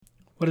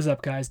What is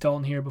up, guys?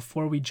 Dalton here.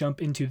 Before we jump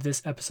into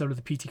this episode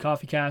of the PT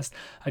Coffee Cast,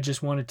 I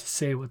just wanted to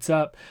say what's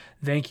up.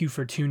 Thank you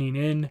for tuning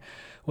in.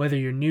 Whether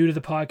you're new to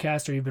the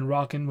podcast or you've been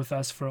rocking with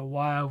us for a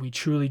while, we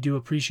truly do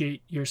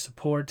appreciate your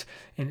support,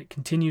 and it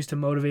continues to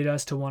motivate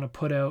us to want to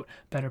put out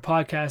better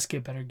podcasts,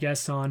 get better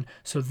guests on.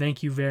 So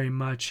thank you very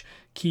much.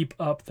 Keep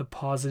up the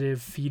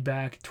positive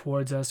feedback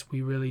towards us.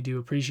 We really do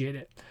appreciate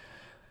it.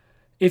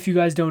 If you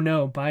guys don't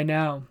know, by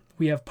now,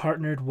 we have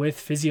partnered with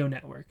Physio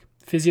Network.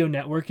 Physio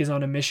Network is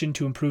on a mission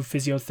to improve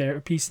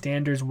physiotherapy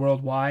standards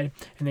worldwide,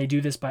 and they do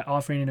this by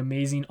offering an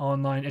amazing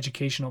online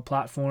educational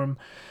platform,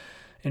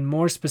 and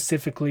more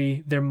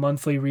specifically, their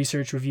monthly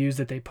research reviews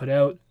that they put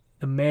out.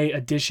 The May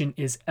edition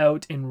is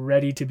out and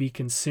ready to be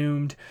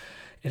consumed.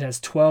 It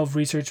has 12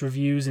 research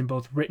reviews in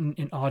both written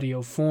and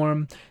audio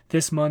form.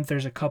 This month,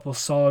 there's a couple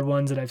solid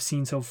ones that I've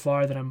seen so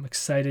far that I'm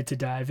excited to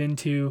dive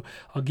into.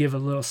 I'll give a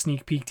little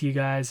sneak peek to you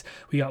guys.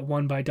 We got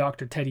one by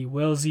Dr. Teddy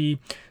Wilsey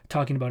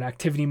talking about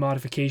activity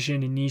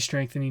modification and knee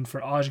strengthening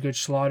for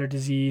Osgood-Schlatter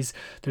disease.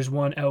 There's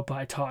one out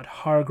by Todd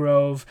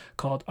Hargrove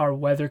called Are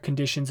Weather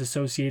Conditions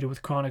Associated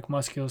with Chronic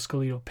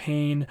Musculoskeletal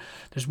Pain?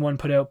 There's one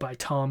put out by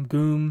Tom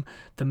Goom,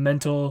 The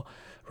Mental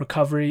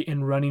Recovery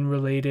in Running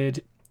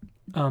Related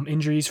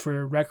Injuries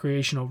for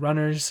Recreational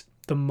Runners,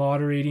 the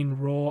moderating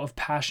role of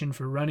passion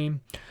for running.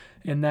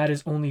 And that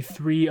is only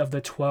 3 of the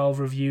 12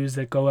 reviews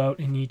that go out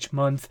in each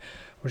month.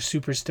 We're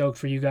super stoked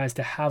for you guys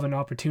to have an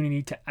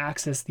opportunity to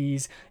access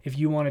these. If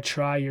you want to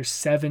try your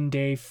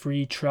 7-day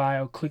free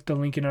trial, click the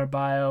link in our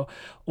bio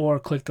or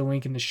click the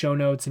link in the show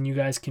notes, and you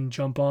guys can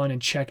jump on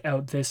and check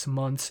out this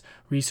month's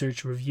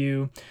research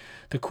review.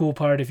 The cool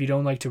part, if you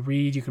don't like to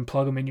read, you can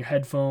plug them in your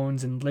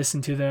headphones and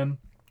listen to them,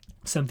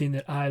 something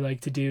that I like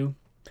to do.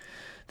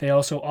 They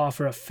also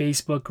offer a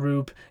Facebook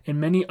group and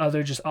many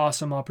other just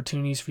awesome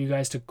opportunities for you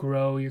guys to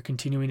grow your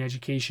continuing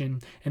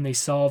education, and they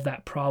solve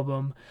that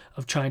problem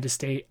of trying to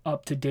stay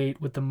up to date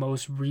with the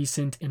most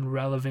recent and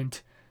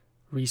relevant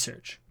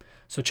research.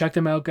 So check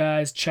them out,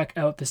 guys. Check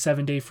out the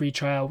 7-day free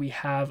trial we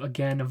have,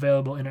 again,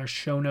 available in our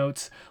show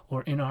notes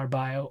or in our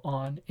bio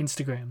on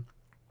Instagram.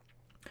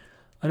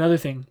 Another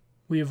thing,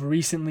 we have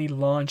recently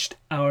launched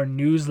our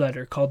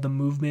newsletter called The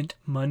Movement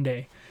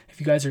Monday. If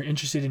you guys are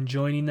interested in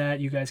joining that,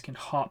 you guys can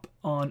hop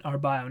on our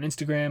bio on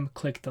Instagram,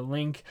 click the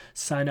link,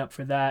 sign up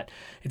for that.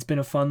 It's been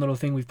a fun little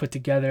thing we've put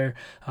together.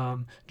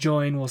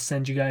 Join, we'll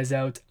send you guys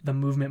out the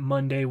Movement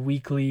Monday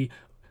weekly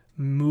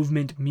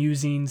movement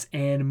musings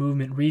and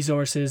movement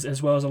resources,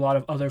 as well as a lot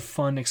of other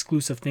fun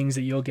exclusive things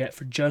that you'll get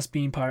for just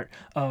being part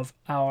of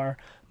our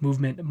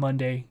Movement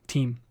Monday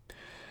team.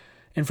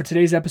 And for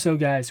today's episode,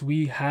 guys,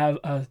 we have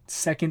a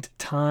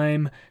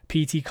second-time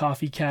PT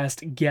Coffee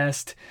Cast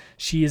guest.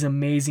 She is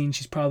amazing.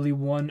 She's probably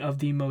one of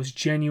the most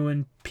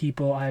genuine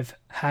people I've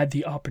had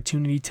the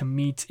opportunity to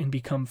meet and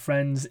become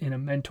friends and a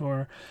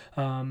mentor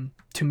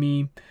to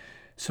me.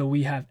 So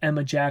we have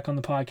Emma Jack on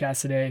the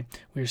podcast today.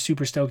 We're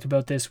super stoked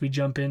about this. We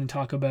jump in and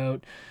talk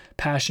about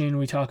passion.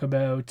 We talk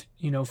about,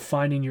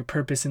 finding your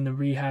purpose in the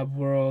rehab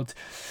world,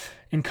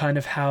 and kind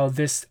of how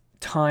this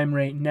time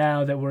right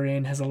now that we're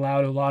in has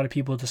allowed a lot of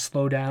people to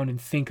slow down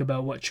and think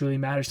about what truly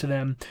matters to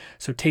them.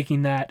 So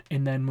taking that,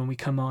 and then when we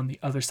come on the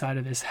other side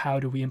of this, how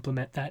do we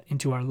implement that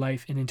into our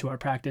life and into our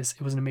practice?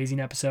 It was an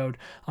amazing episode.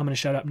 I'm going to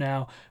shut up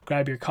now,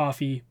 grab your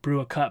coffee, brew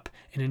a cup,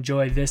 and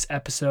enjoy this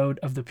episode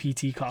of the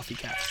PT Coffee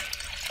Cast.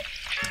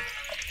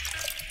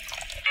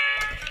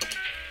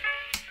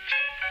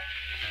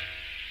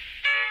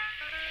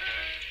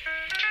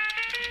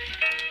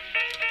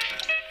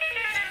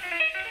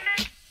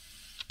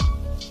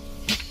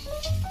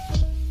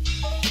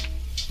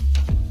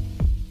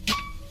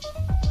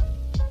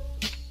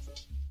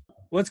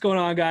 What's going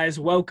on, guys?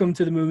 Welcome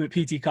to the Movement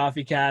PT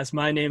Coffee Cast.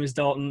 My name is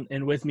Dalton,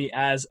 and with me,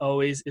 as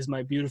always, is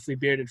my beautifully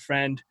bearded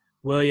friend,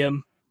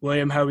 William.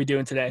 William, how are we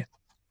doing today?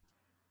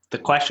 The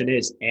question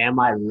is, am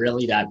I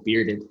really that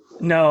bearded?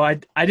 No, I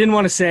didn't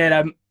want to say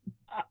it.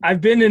 I've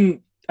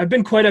been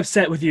quite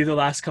upset with you the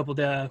last couple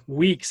of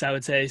weeks, I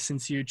would say,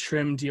 since you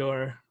trimmed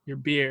your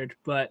beard,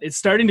 but it's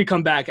starting to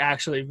come back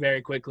actually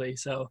very quickly.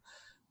 So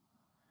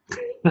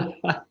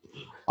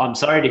I'm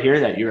sorry to hear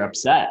that you're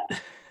upset.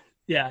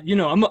 Yeah,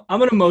 I'm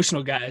an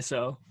emotional guy,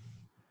 so.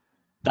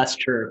 That's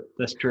true.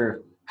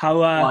 How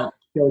well, it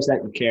shows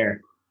that you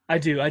care. I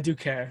do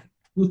care.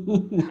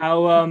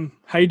 How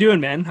you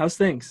doing, man? How's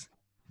things?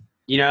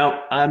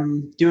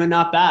 I'm doing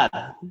not bad.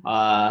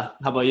 How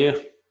about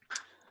you?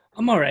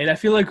 I'm all right. I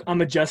feel like I'm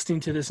adjusting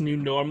to this new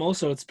normal,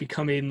 so it's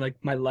becoming like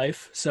my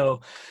life.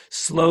 So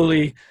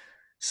slowly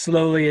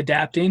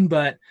adapting,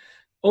 but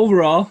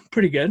overall,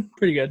 pretty good.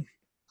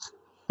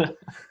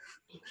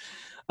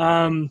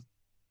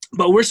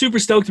 But we're super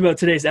stoked about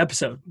today's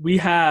episode. We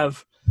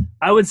have,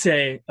 I would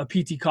say, a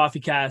PT Coffee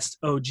Cast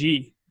OG.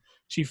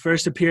 She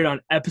first appeared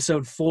on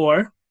episode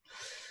 4,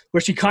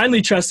 where she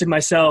kindly trusted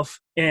myself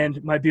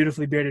and my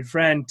beautifully bearded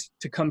friend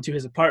to come to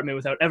his apartment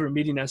without ever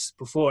meeting us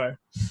before.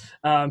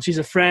 She's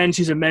a friend.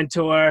 She's a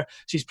mentor.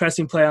 She's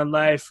pressing play on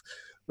life.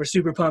 We're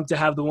super pumped to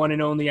have the one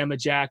and only Emma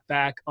Jack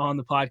back on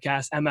the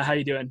podcast. Emma, how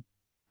you doing?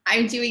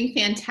 I'm doing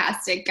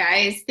fantastic,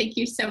 guys. Thank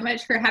you so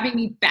much for having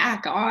me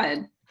back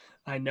on.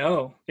 I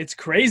know. It's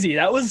crazy.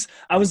 I was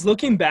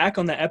looking back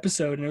on the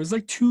episode and it was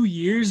like 2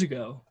 years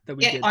ago that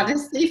we It did that.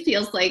 honestly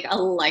feels like a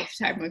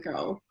lifetime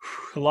ago.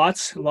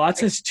 Lots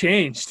has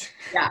changed.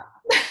 Yeah.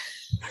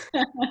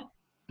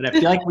 And I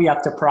feel like we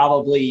have to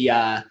probably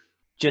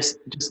just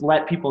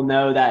let people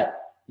know that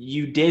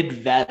you did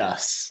vet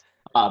us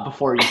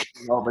before you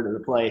came over to the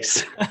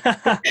place.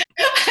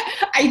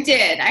 I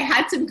did. I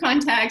had some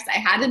contacts. I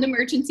had an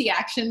emergency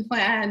action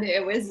plan.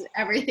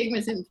 Everything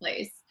was in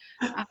place.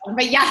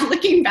 But yeah,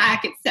 looking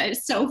back,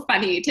 it's so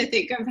funny to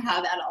think of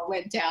how that all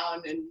went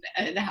down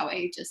and how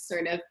I just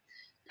sort of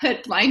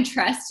put blind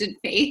trust and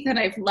faith. And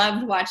I've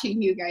loved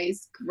watching you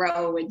guys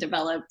grow and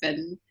develop.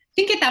 And I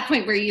think at that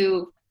point, were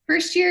you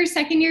first year,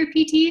 second year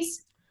PTs?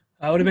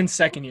 I would have been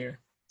second year.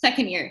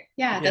 Second year.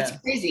 Yeah, that's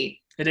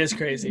crazy. It is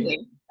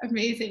crazy.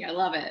 Amazing. I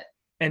love it.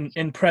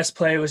 And Press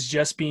Play was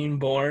just being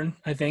born,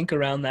 I think,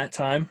 around that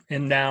time.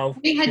 And now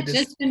we had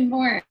just been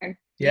born.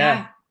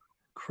 Yeah.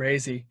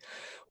 Crazy.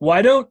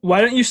 Why don't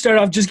you start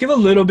off, just give a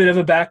little bit of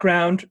a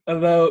background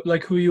about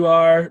like who you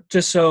are,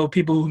 just so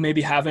people who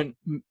maybe haven't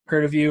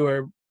heard of you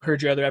or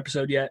heard your other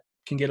episode yet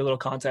can get a little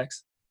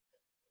context.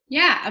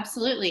 Yeah,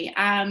 absolutely.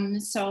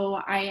 So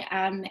I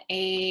am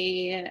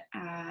a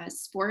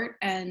sport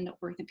and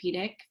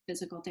orthopedic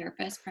physical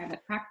therapist,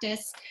 private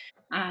practice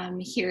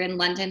here in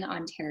London,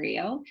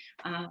 Ontario.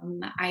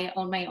 I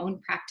own my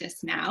own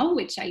practice now,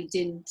 which I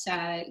didn't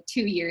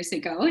 2 years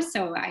ago.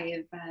 So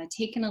I have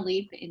taken a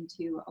leap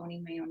into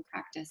owning my own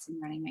practice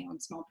and running my own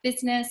small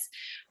business.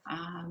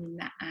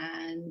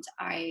 And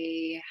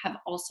I have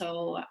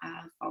also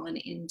fallen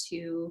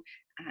into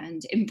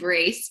and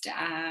embraced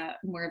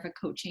more of a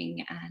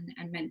coaching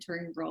and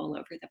mentoring role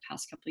over the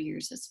past couple of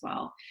years as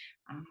well.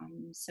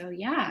 So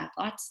yeah,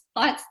 lots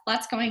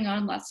going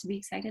on, lots to be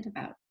excited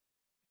about.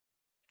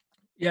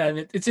 Yeah, and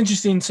it's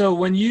interesting. So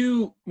when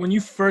you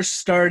first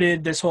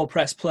started this whole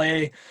Press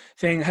Play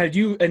thing, had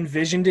you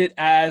envisioned it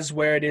as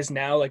where it is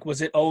now? Like,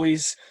 was it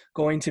always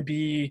going to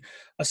be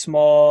a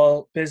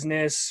small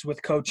business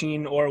with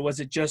coaching, or was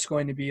it just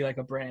going to be like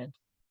a brand?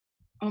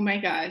 Oh my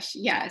gosh,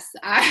 yes.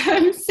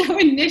 So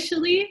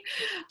initially,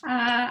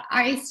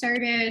 I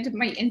started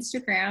my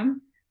Instagram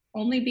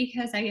only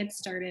because I had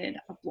started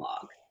a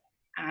blog.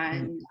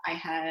 And I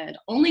had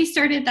only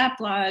started that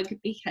blog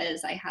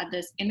because I had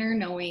this inner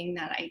knowing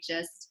that I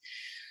just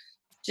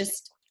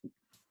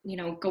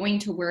going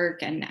to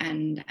work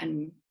and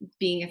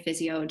being a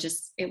physio,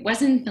 just it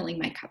wasn't filling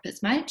my cup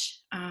as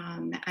much.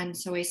 And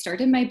so I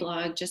started my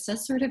blog just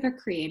as sort of a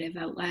creative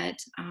outlet.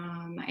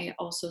 I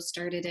also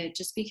started it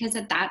just because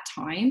at that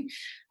time,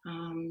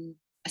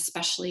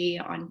 especially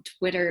on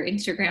Twitter,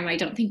 Instagram, I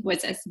don't think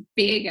was as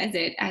big as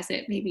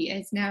it maybe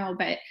is now,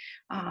 but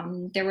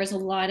there was a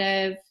lot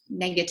of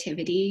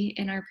negativity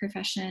in our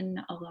profession,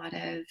 a lot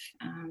of,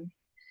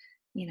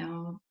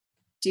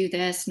 do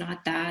this,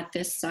 not that,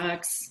 this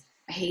sucks,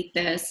 I hate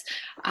this.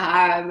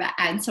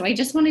 And so I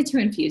just wanted to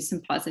infuse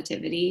some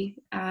positivity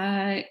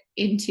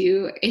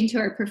into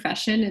our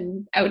profession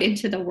and out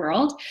into the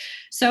world.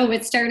 So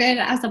it started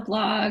as a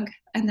blog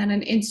and then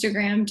an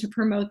Instagram to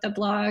promote the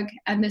blog.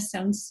 And this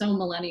sounds so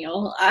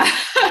millennial.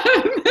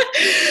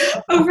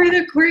 Over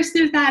the course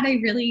of that,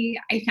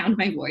 I found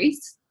my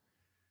voice.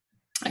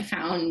 I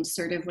found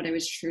sort of what I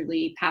was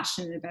truly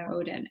passionate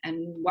about and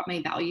what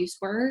my values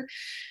were.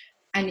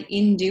 And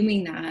in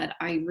doing that,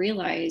 I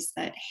realized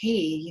that, hey,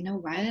 you know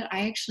what?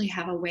 I actually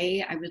have a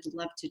way I would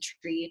love to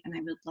treat and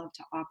I would love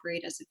to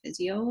operate as a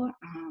physio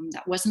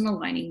that wasn't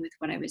aligning with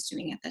what I was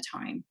doing at the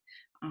time.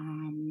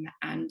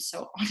 And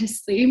so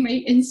honestly,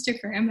 my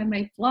Instagram and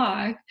my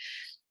blog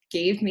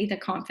gave me the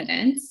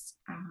confidence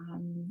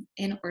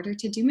in order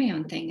to do my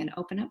own thing and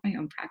open up my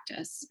own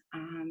practice.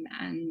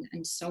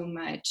 And so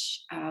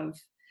much of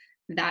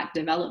that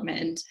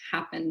development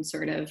happened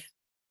sort of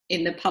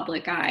in the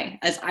public eye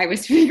as I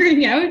was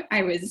figuring out.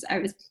 I was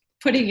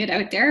putting it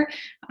out there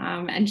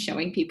and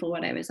showing people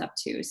what I was up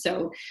to.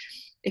 So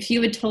if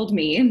you had told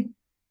me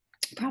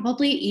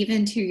probably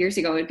even 2 years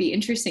ago, it'd be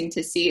interesting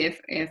to see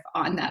if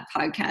on that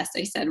podcast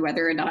I said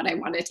whether or not I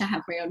wanted to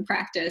have my own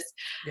practice.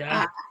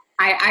 Yeah.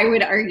 I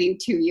would argue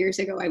 2 years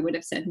ago, I would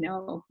have said,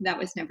 no, that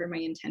was never my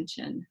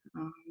intention.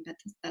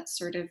 That's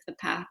sort of the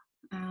path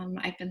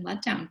I've been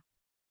led down.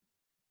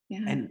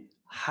 Yeah. And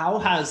how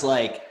has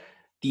like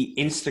the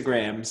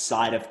Instagram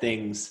side of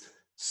things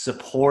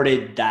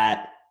supported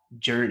that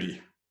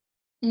journey?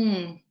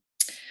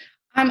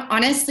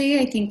 Honestly,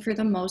 I think for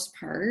the most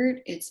part,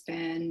 it's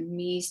been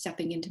me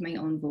stepping into my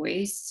own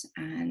voice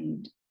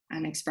and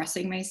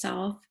expressing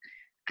myself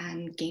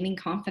and gaining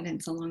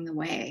confidence along the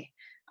way.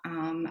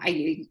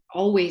 I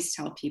always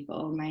tell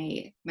people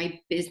my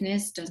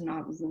business does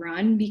not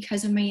run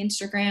because of my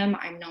Instagram.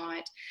 I'm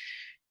not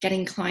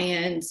getting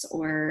clients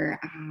or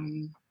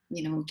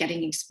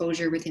getting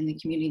exposure within the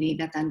community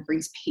that then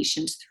brings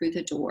patients through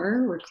the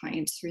door or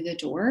clients through the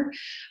door.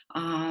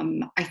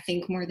 I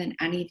think more than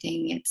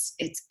anything,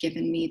 it's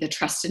given me the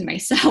trust in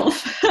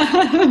myself.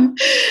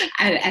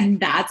 and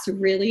that's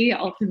really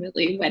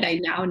ultimately what I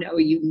now know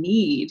you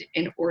need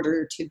in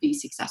order to be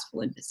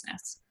successful in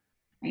business.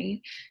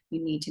 Right?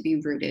 You need to be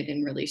rooted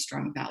in really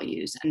strong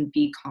values and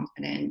be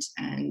confident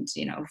and,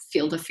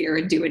 feel the fear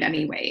and do it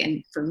anyway.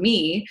 And for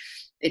me,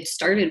 it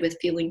started with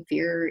feeling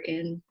fear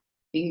in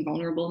being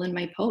vulnerable in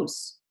my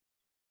posts.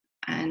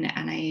 And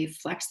I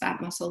flexed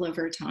that muscle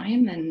over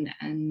time.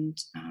 And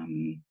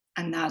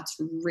that's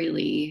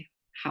really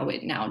how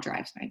it now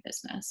drives my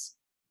business.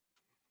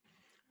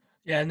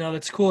 Yeah, no,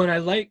 that's cool. And I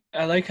like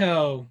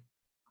how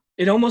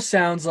it almost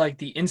sounds like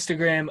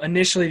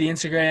initially the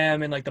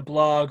Instagram and like the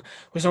blog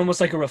was almost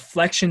like a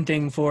reflection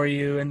thing for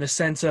you, in the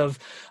sense of,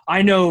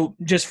 I know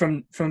just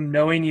from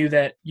knowing you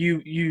that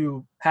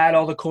you had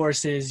all the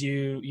courses,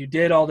 you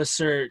did all the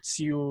certs,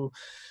 you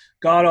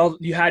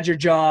had your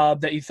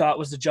job that you thought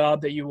was the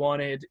job that you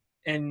wanted.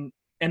 And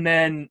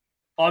then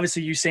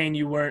obviously you saying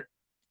you weren't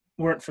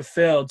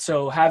fulfilled.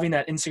 So having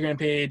that Instagram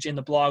page and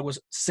the blog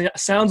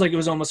sounds like it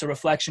was almost a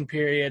reflection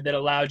period that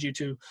allowed you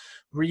to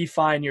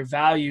refine your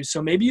values.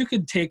 So maybe you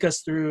could take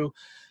us through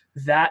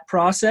that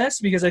process,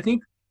 because I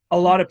think a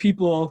lot of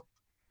people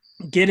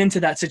get into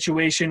that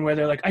situation where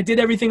they're like, I did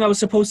everything I was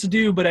supposed to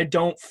do, but I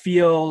don't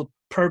feel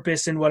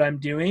purpose in what I'm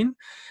doing.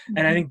 Mm-hmm.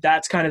 And I think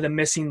that's kind of the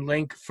missing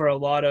link for a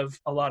lot of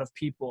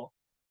people.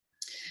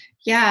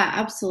 Yeah,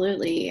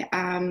 absolutely.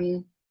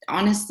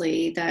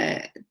 Honestly,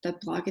 the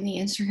blog and the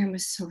Instagram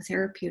was so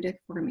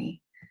therapeutic for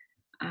me.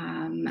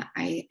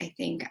 I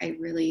think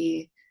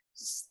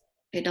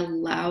it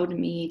allowed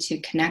me to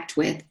connect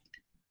with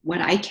what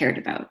I cared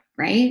about,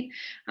 right?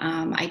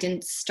 I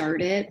didn't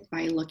start it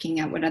by looking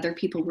at what other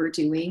people were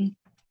doing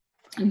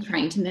and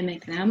trying to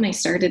mimic them. I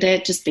started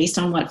it just based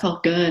on what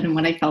felt good and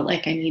what I felt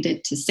like I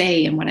needed to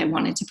say and what I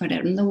wanted to put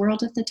out in the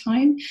world at the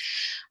time.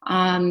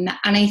 And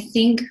I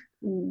think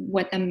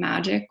what the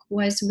magic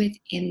was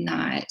within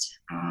that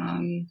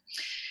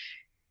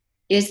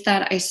is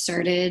that I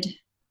started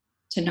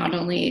to not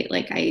only,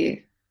 like,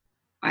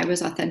 I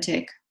was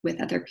authentic with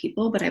other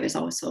people, but I was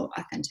also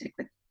authentic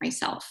with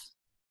myself.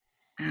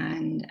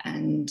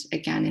 And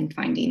again, in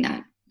finding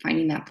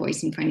that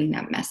voice and finding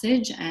that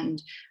message.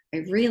 And I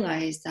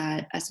realized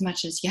that as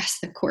much as, yes,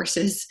 the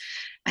courses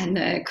and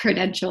the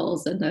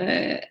credentials and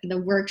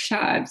the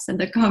workshops and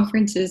the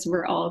conferences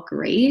were all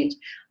great,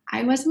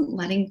 I wasn't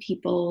letting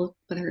people,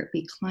 whether it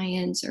be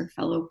clients or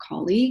fellow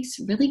colleagues,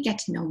 really get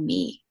to know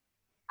me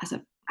as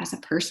a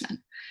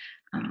person.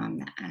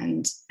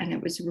 And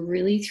it was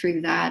really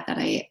through that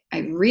I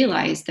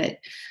realized that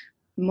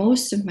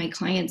most of my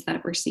clients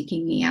that were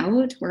seeking me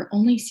out were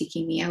only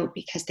seeking me out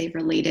because they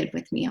related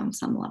with me on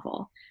some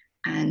level,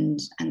 and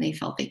they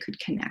felt they could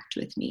connect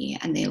with me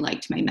and they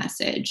liked my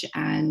message.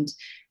 And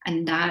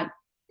that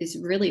is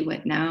really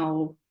what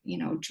now,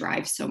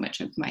 drives so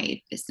much of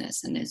my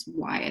business, and is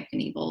why I've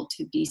been able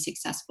to be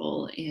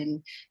successful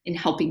in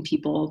helping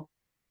people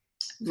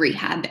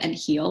rehab and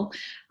heal,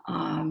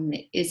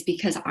 is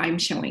because I'm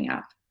showing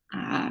up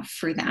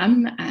for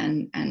them,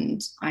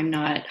 and I'm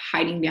not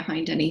hiding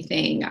behind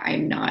anything.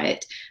 I'm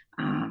not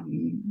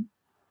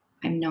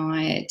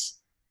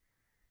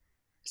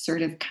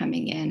sort of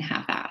coming in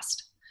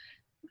half-assed.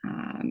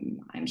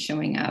 I'm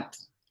showing up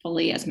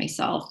fully as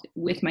myself,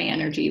 with my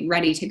energy,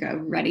 ready to go,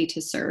 ready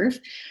to serve.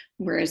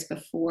 Whereas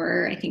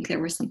before, I think there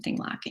was something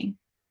lacking.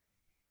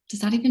 Does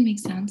that even make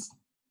sense?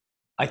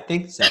 I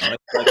think so.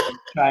 It's like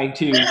trying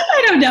to.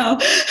 I don't know.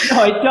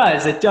 No, it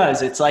does. It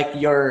does. It's like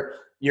you're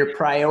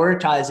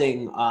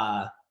prioritizing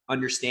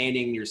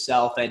understanding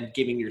yourself and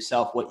giving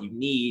yourself what you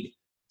need,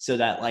 so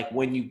that, like,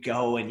 when you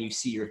go and you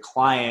see your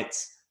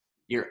clients,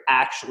 you're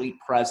actually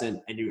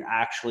present and you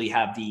actually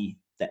have the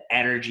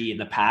energy and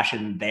the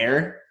passion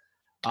there,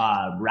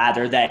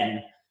 rather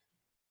than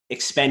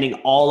expending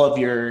all of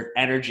your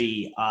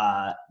energy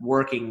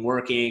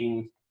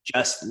working,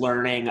 just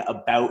learning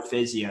about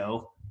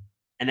physio.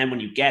 And then when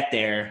you get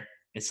there,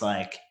 it's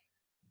like,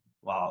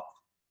 well,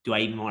 do I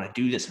even want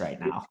to do this right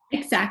now?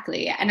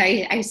 Exactly. And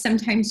I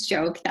sometimes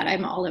joke that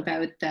I'm all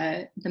about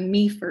the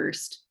me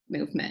first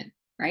movement,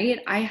 right?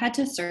 I had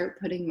to start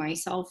putting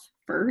myself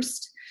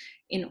first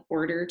in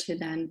order to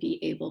then be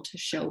able to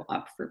show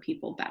up for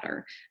people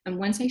better. And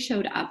once I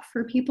showed up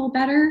for people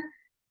better,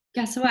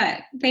 guess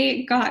what?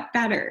 They got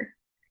better,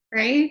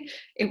 right?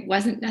 It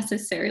wasn't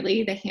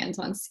necessarily the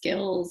hands-on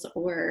skills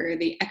or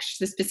the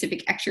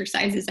specific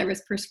exercises I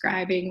was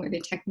prescribing or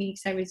the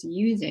techniques I was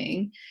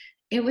using.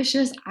 It was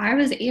just, I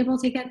was able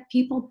to get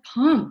people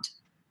pumped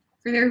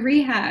for their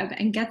rehab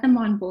and get them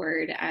on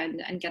board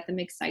and get them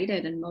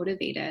excited and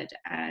motivated.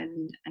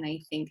 And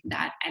I think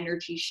that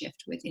energy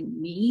shift within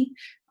me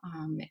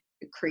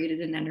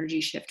created an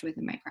energy shift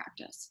within my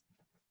practice.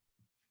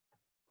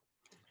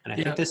 And I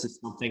think this is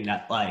something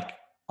that, like,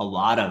 a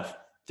lot of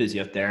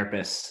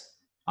physiotherapists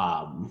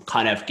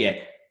kind of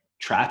get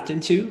trapped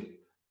into.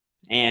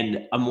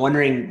 And I'm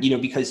wondering,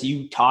 because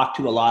you talk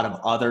to a lot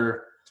of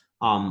other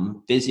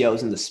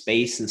physios in the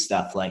space and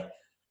stuff. Like,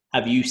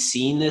 have you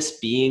seen this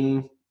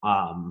being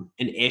an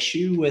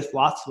issue with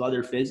lots of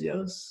other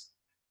physios?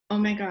 Oh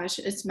my gosh,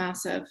 it's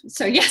massive.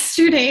 So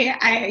yesterday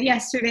I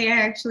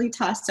actually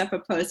tossed up a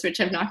post,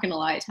 which I'm not going to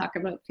lie, talk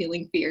about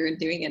feeling fear and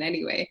doing it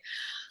anyway.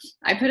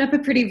 I put up a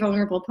pretty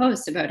vulnerable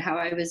post about how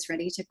I was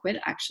ready to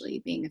quit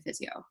actually being a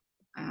physio.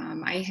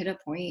 I hit a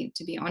point,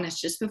 to be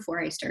honest, just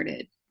before I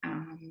started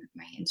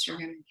my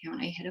Instagram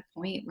account, I hit a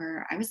point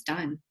where I was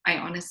done. I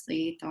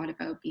honestly thought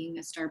about being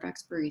a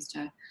Starbucks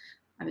barista.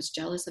 I was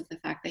jealous of the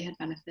fact they had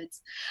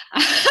benefits.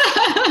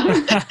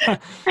 Thought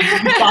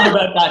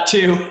about that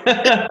too.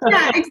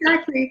 Yeah,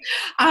 exactly.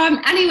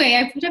 Anyway,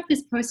 I put up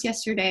this post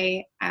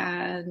yesterday,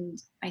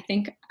 and I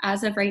think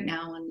as of right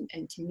now,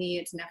 and to me,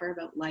 it's never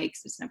about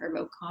likes, it's never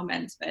about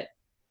comments, but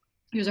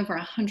there's over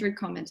 100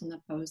 comments on the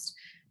post.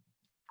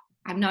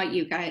 I'm not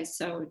you guys,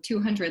 so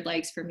 200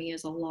 likes for me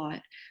is a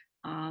lot.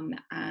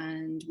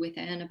 And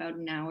within about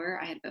an hour,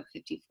 I had about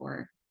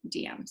 54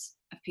 DMs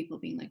of people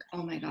being like,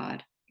 "Oh my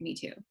God, me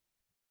too."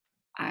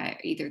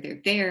 Either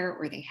they're there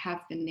or they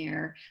have been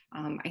there.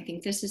 I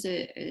think this is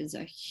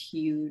a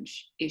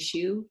huge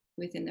issue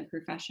within the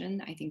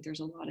profession. I think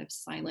there's a lot of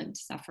silent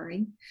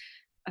suffering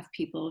of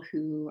people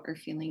who are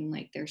feeling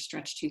like they're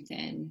stretched too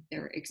thin,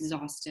 they're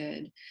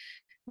exhausted,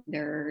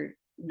 they're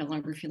no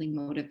longer feeling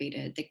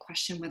motivated, they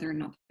question whether or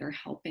not they're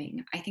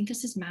helping. I think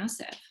this is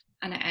massive.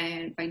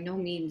 And by no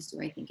means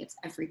do I think it's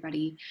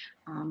everybody,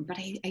 but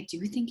I do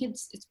think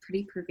it's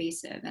pretty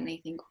pervasive. And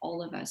I think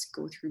all of us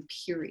go through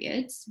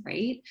periods,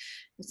 right?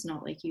 It's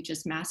not like you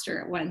just master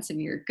it once and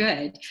you're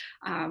good.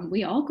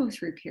 We all go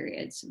through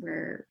periods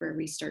where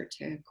we start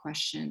to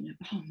question,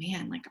 oh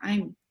man, like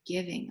I'm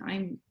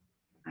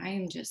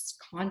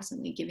just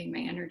constantly giving my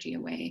energy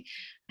away,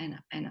 and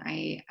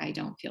I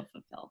don't feel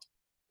fulfilled.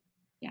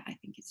 Yeah, I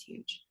think it's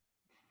huge.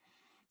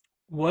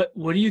 What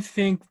do you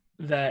think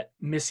that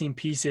missing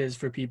piece is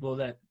for people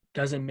that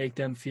doesn't make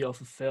them feel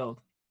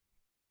fulfilled?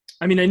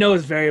 I mean, I know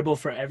it's variable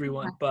for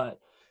everyone, but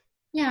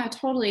yeah,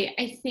 totally.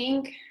 I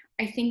think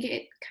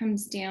it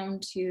comes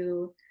down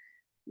to,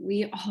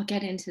 we all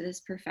get into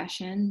this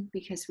profession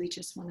because we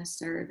just want to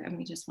serve and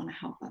we just want to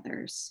help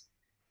others.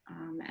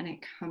 And it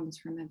comes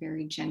from a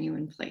very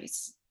genuine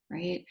place,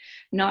 right?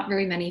 Not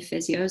very many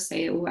physios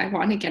say, "Oh, I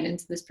want to get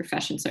into this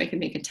profession so I can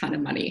make a ton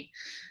of money,"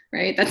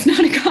 right? That's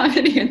not a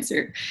common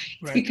answer.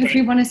 It's because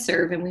we want to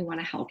serve and we want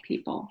to help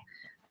people.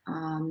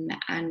 And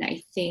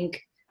I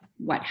think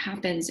what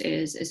happens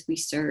is we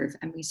serve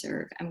and we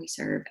serve and we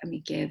serve and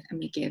we give and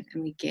we give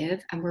and we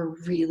give, and we're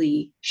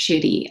really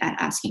shitty at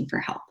asking for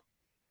help.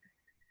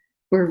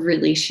 We're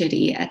really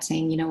shitty at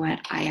saying, you know what,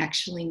 I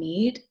actually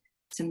need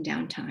some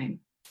downtime,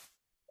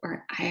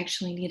 or I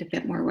actually need a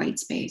bit more white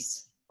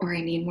space, or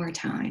I need more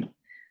time.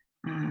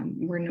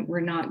 We're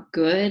not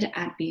good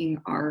at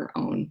being our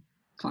own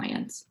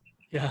clients.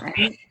 yeah.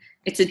 Right?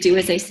 It's a do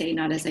as I say,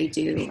 not as I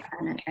do.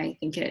 And I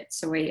think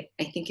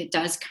I think it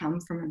does come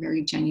from a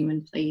very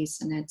genuine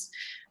place. And it's,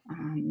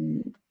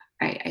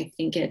 I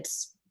think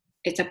it's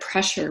a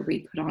pressure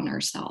we put on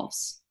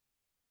ourselves.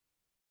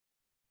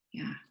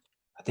 Yeah.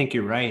 I think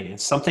you're right.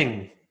 It's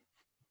something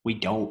we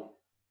don't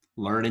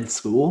learn in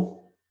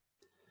school.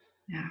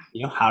 Yeah.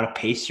 You know, how to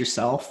pace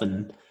yourself.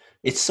 And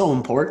it's so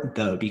important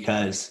though,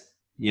 because,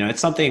 you know, it's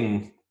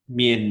something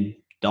me and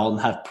Dalton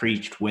have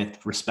preached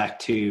with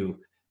respect to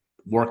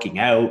working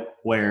out,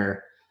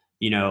 where,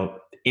 you know,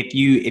 if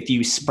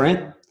you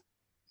sprint,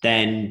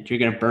 then you're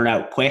going to burn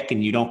out quick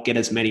and you don't get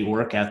as many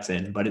workouts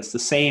in. But it's the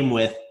same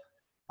with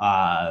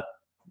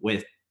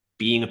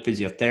being a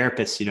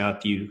physiotherapist. You know,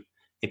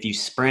 if you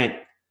sprint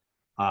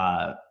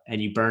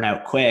and you burn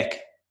out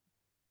quick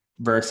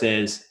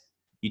versus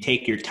you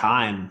take your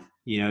time,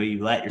 you know,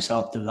 you let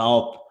yourself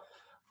develop,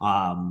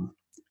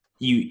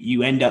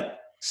 you end up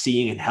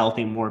seeing and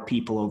helping more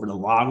people over the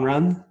long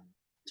run.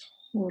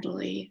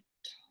 Totally.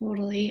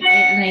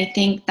 And I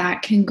think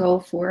that can go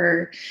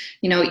for,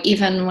 you know,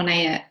 even when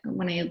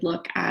I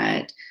look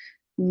at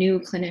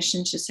new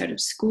clinicians just out of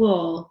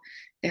school,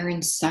 they're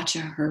in such a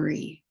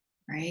hurry,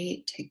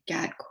 right, to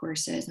get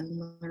courses and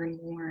learn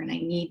more. And I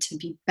need to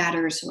be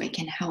better so I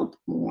can help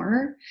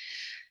more,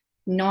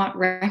 not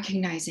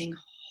recognizing,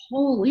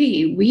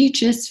 holy, we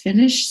just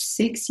finished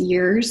 6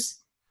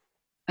 years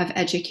of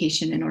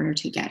education in order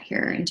to get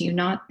here. And do you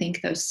not think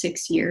those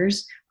 6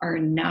 years are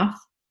enough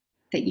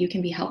that you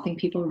can be helping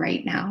people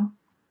right now,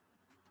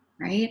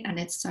 right? And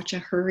it's such a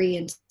hurry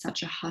and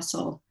such a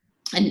hustle.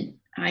 And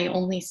I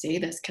only say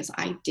this because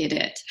I did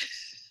it,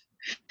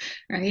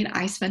 right?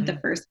 I spent the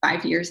first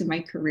 5 years of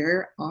my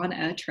career on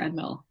a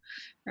treadmill,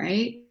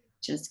 right?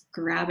 Just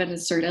grabbing a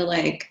sort of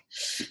like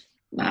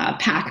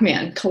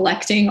Pac-Man,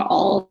 collecting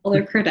all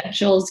the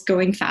credentials,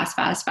 going fast,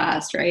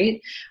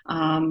 right?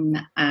 And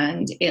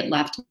it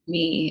left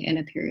me in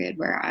a period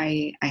where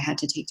I had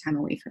to take time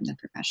away from the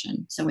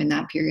profession. So in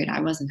that period,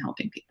 I wasn't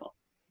helping people,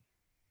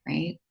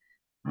 right?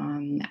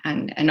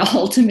 And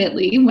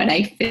ultimately, when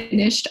I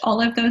finished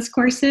all of those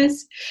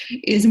courses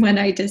is when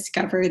I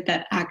discovered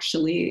that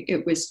actually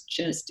it was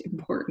just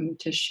important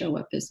to show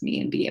up as me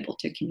and be able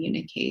to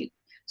communicate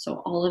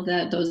So all of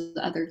those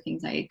other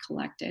things I had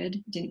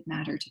collected didn't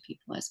matter to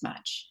people as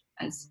much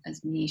as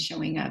me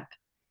showing up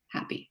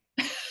happy.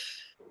 Yeah.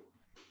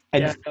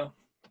 And No.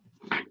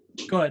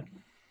 Go ahead.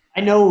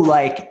 I know,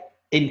 like,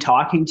 in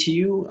talking to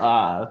you,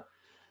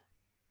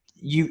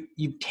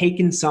 you've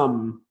taken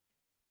some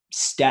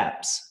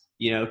steps,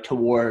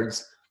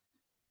 towards,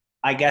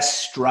 I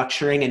guess,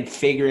 structuring and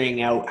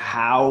figuring out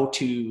how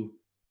to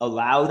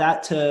allow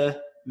that to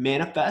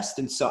manifest.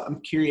 And so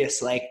I'm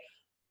curious, like,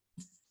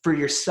 for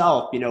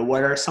yourself,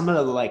 what are some of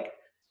the, like,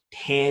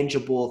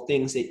 tangible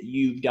things that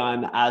you've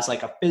done as,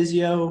 like, a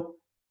physio,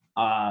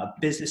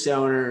 business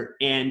owner,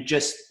 and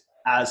just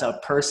as a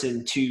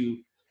person to,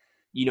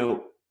 you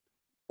know,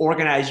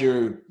 organize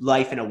your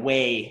life in a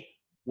way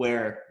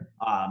where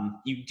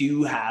you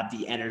do have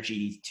the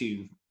energy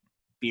to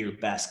be your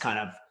best kind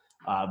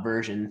of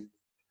version?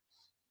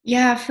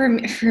 Yeah, for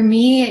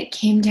me, it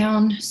came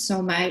down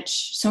so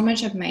much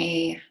of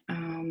my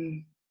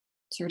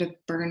sort of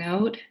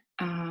burnout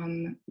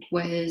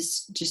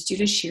was just due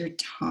to sheer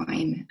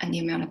time and the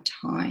amount of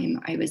time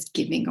I was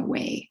giving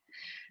away.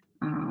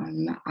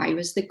 I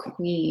was the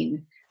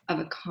queen of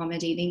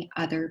accommodating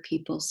other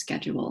people's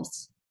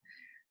schedules.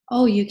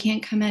 Oh, you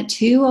can't come at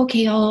 2?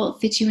 Okay, I'll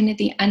fit you in at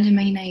the end of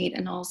my night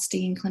and I'll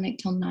stay in clinic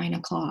till 9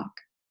 o'clock,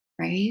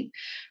 right?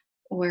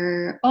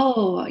 Or,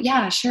 oh,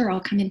 yeah, sure,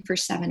 I'll come in for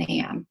 7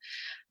 a.m.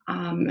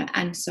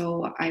 And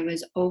so I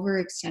was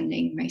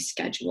overextending. My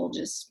schedule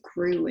just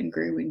grew and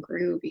grew and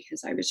grew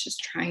because I was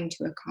just trying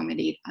to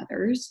accommodate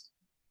others.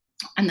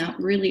 And that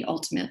really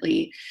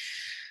ultimately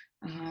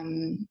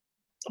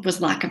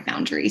was lack of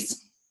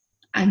boundaries.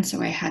 And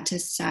so I had to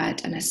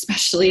set, and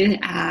especially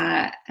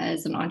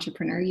as an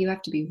entrepreneur, you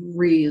have to be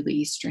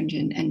really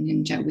stringent and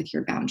ninja with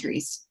your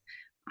boundaries.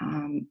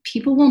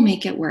 People will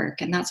make it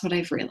work. And that's what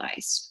I've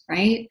realized,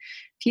 right?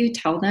 If you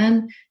tell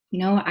them,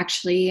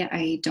 actually,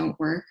 I don't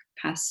work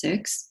past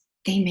 6,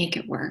 they make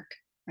it work,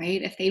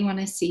 right? If they want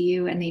to see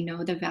you and they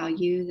know the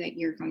value that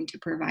you're going to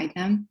provide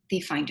them,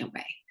 they find a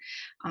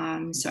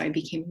way. So I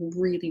became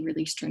really,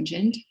 really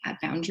stringent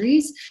at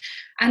boundaries.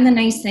 And the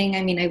nice thing,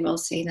 I will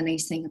say the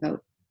nice thing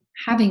about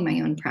having my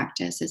own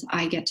practice is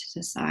I get to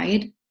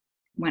decide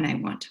when I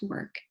want to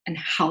work and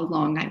how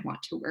long I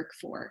want to work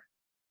for.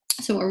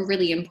 So a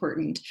really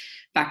important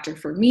factor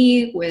for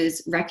me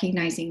was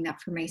recognizing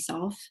that for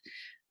myself,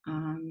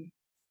 I'm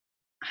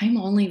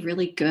only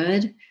really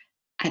good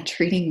at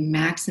treating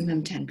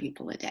maximum 10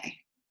 people a day,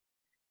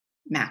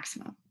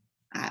 maximum.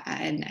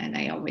 And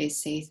I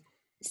always say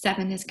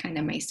 7 is kind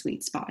of my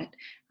sweet spot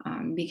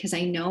because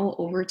I know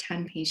over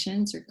 10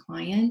 patients or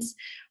clients,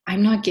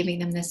 I'm not giving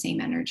them the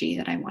same energy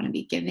that I want to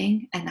be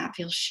giving, and that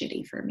feels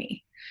shitty for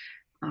me.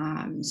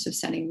 So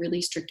setting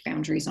really strict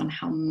boundaries on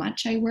how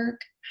much I work,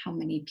 how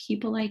many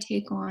people I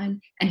take on,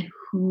 and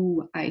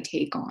who I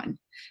take on.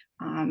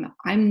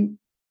 I'm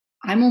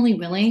only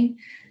willing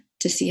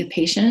to see a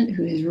patient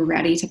who is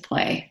ready to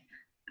play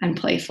and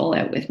play full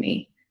out with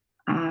me.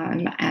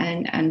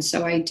 And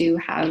so I do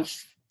have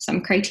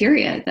some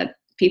criteria that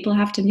people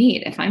have to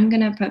meet. If I'm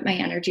going to put my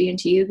energy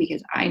into you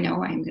because I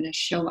know I'm going to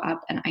show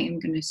up and I am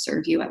going to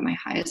serve you at my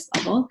highest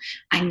level,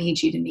 I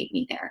need you to meet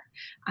me there.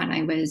 And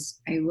I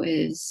was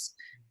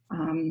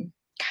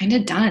kind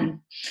of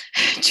done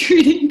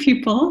treating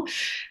people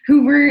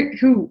who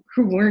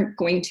weren't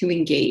going to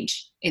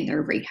engage in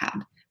their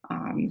rehab.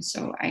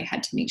 So I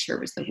had to make sure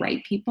it was the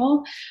right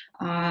people.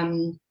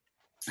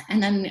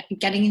 And then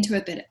getting into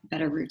a bit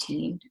better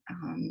routine,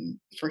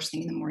 first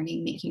thing in the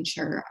morning, making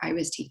sure I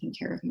was taking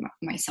care of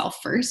myself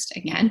first,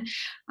 again,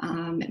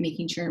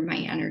 making sure my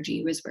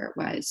energy was where it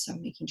was. So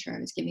making sure I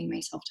was giving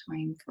myself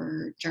time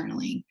for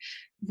journaling,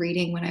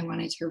 reading what I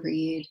wanted to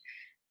read,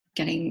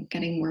 getting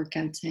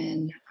workouts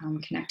in,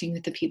 connecting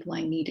with the people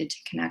I needed to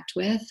connect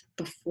with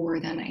before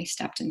then I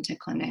stepped into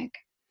clinic.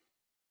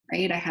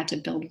 Right? I had to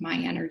build my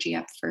energy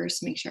up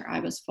first, make sure I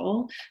was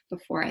full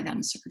before I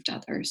then served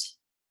others.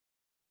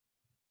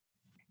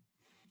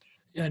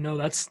 Yeah, no,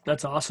 that's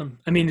awesome.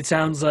 I mean, it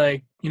sounds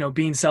like,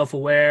 being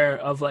self-aware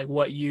of like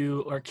what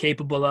you are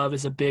capable of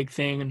is a big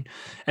thing.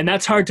 And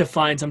that's hard to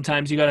find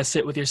sometimes. You got to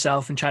sit with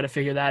yourself and try to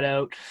figure that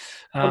out.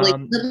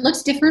 It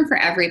looks different for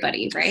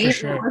everybody, right? For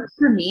sure. What works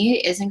for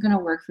me isn't going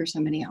to work for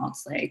somebody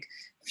else. Like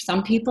for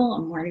some people,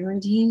 a morning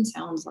routine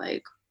sounds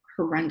like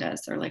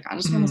horrendous. They're like, I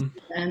just want to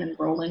sleep in and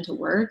roll into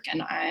work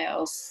and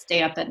I'll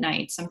stay up at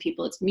night. Some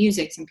people it's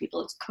music, some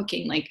people it's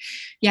cooking. Like,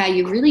 yeah,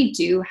 you really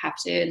do have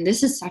to, and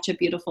this is such a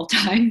beautiful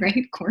time,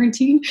 right?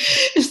 Quarantine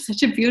is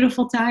such a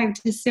beautiful time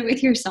to sit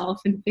with yourself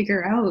and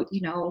figure out,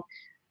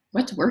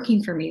 what's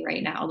working for me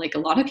right now. Like a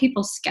lot of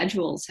people's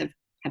schedules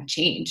have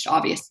changed,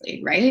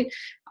 obviously, right?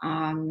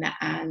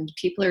 And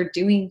people are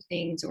doing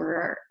things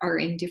or are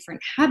in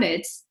different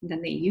habits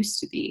than they used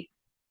to be.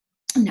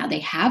 Now they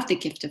have the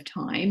gift of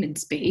time and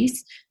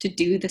space to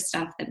do the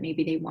stuff that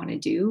maybe they want to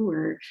do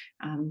or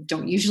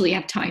don't usually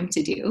have time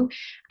to do.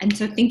 And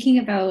so thinking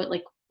about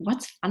like,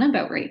 what's fun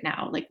about right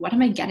now? Like, what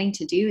am I getting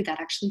to do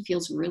that actually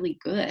feels really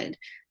good?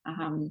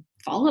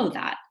 Follow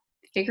that,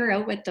 figure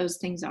out what those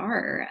things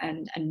are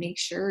and make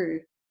sure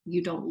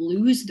you don't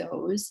lose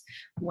those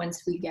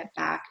once we get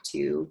back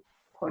to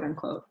quote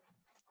unquote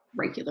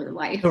regular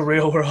life. The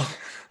real world.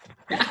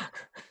 Yeah.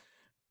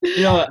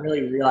 You know, I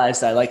really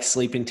realized I like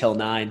sleeping till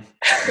 9.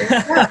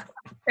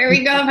 There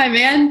we go, my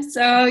man.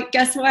 So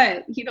guess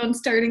what? You don't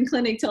start in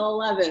clinic till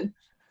 11.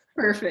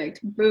 Perfect.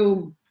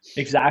 Boom.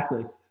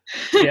 Exactly.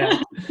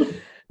 Yeah.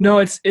 No,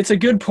 it's a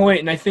good point.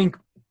 And I think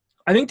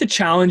the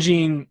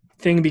challenging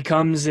thing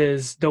becomes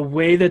is the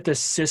way that the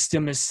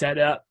system is set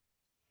up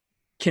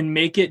can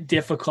make it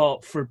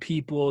difficult for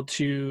people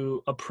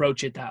to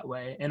approach it that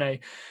way. And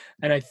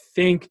I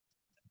think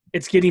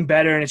it's getting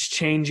better and it's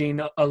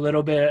changing a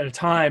little bit at a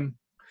time.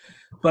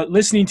 But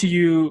listening to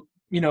you,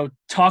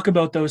 talk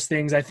about those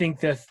things, I think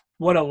that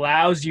what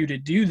allows you to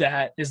do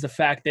that is the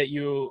fact that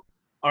you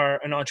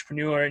are an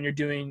entrepreneur and you're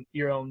doing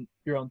your own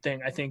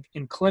thing. I think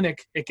in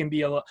clinic, it can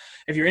be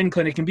if you're in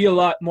clinic, it can be a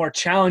lot more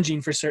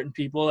challenging for certain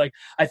people. Like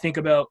I think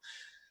about,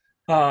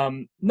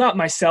 not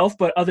myself,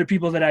 but other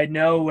people that I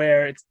know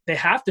where they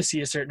have to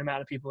see a certain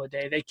amount of people a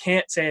day. They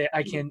can't say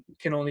I can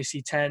only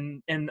see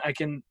 10 and I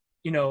can,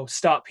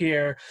 stop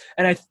here.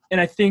 And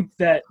I think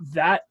that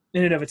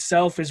in and of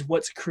itself is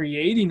what's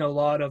creating a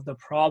lot of the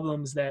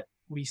problems that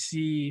we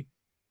see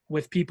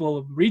with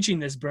people reaching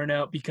this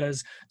burnout,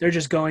 because they're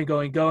just going,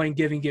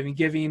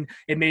 giving.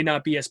 It may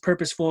not be as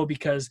purposeful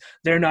because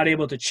they're not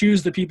able to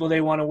choose the people they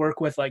want to work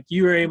with like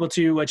you are able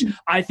to, which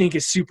I think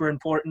is super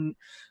important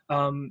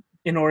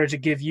in order to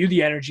give you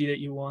the energy that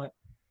you want.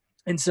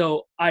 And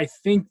so I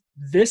think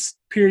this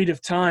period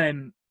of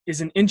time is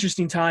an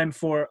interesting time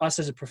for us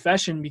as a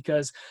profession,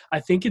 because I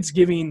think it's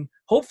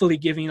hopefully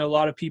giving a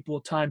lot of people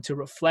time to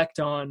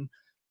reflect on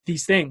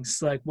these things.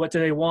 Like, what do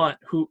they want?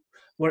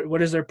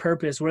 What is their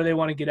purpose? What do they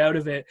want to get out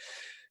of it?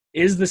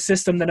 Is the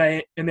system that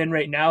I am in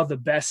right now the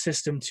best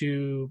system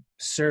to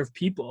serve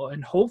people?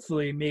 And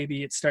hopefully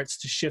maybe it starts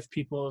to shift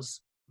people's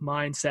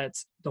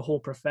mindsets, the whole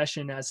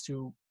profession, as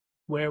to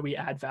where we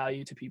add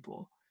value to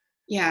people.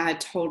 Yeah,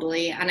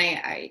 totally. And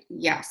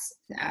yes,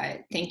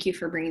 thank you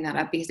for bringing that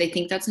up, because I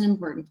think that's an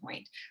important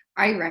point.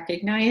 I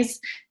recognize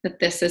that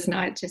this is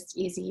not just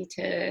easy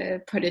to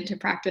put into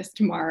practice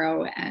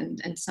tomorrow. And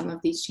some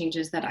of these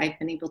changes that I've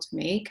been able to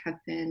make have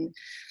been,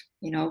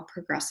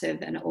 progressive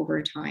and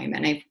over time.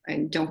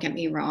 And don't get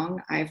me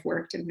wrong, I've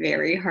worked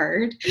very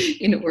hard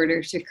in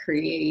order to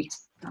create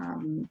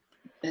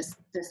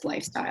this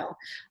lifestyle.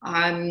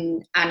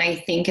 And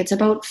I think it's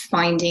about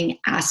finding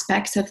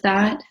aspects of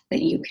that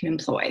you can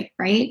employ,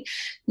 right?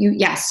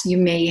 You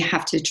may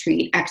have to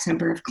treat X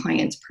number of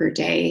clients per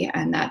day,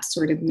 and that's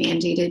sort of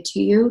mandated to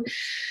you.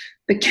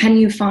 But can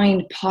you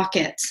find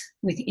pockets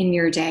within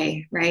your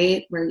day,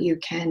 right, where you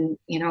can,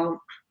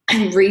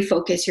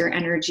 refocus your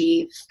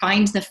energy,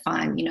 find the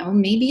fun,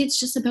 maybe it's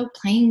just about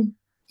playing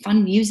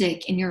fun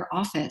music in your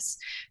office.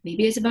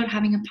 Maybe it's about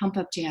having a pump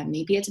up jam.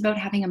 Maybe it's about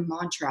having a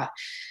mantra.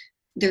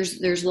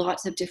 There's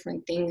lots of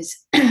different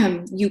things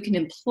you can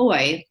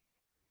employ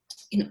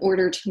in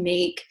order to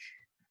make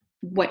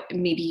what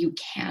maybe you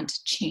can't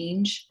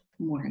change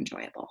more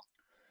enjoyable.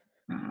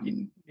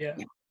 Yeah,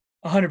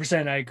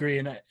 100%. I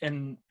agree.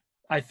 And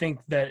I think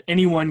that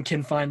anyone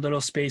can find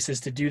little spaces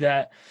to do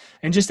that.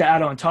 And just to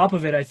add on top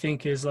of it, I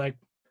think is like,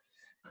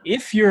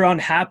 if you're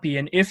unhappy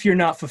and if you're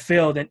not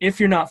fulfilled and if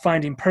you're not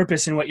finding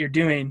purpose in what you're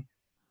doing,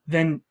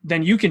 then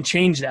you can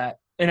change that.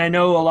 And I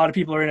know a lot of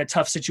people are in a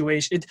tough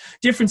situation. It's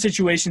different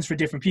situations for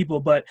different people,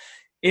 but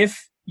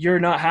if you're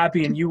not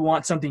happy and you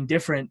want something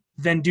different,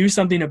 then do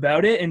something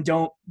about it, and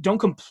don't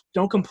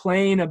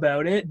complain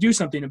about it. Do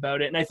something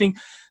about it. And I think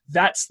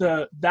that's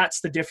the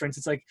difference.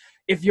 It's like,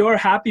 if you're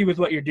happy with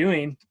what you're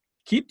doing,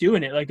 keep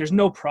doing it. Like, there's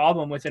no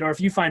problem with it. Or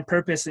if you find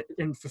purpose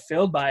and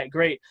fulfilled by it,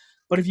 great.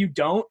 But if you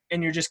don't,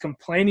 and you're just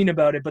complaining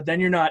about it, but then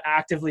you're not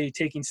actively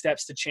taking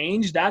steps to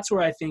change, that's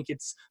where I think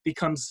it's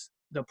becomes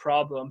the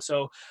problem.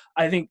 So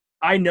I think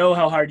I know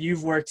how hard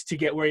you've worked to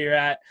get where you're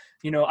at.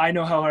 I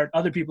know how hard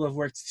other people have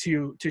worked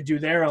to do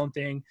their own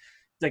thing.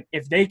 Like,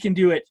 if they can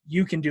do it,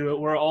 you can do it.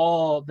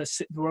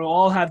 We'll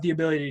all have the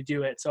ability to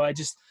do it. So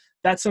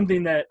that's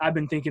something that I've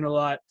been thinking a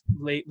lot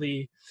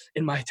lately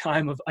in my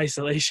time of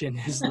isolation,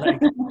 is like,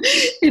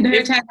 in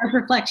our time of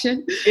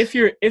reflection. If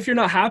you're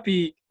not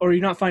happy or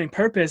you're not finding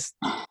purpose,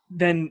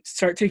 then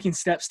start taking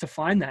steps to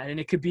find that. And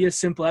it could be as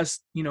simple as,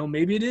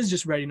 maybe it is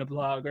just writing a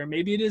blog, or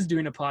maybe it is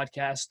doing a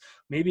podcast.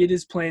 Maybe it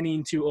is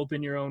planning to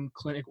open your own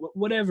clinic,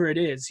 whatever it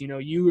is,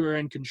 you are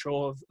in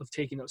control of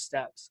taking those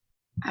steps.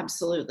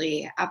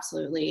 Absolutely.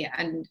 Absolutely.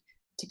 And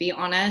to be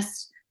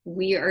honest,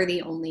 we are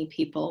the only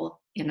people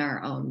in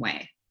our own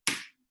way,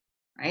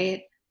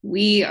 right?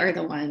 We are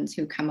the ones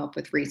who come up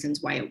with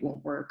reasons why it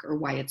won't work, or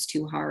why it's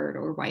too hard,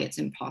 or why it's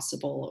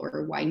impossible,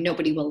 or why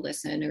nobody will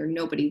listen, or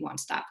nobody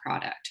wants that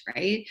product,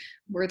 right?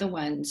 We're the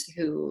ones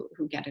who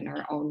get in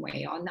our own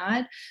way on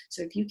that.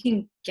 So if you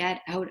can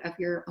get out of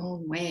your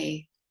own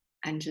way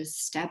and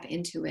just step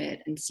into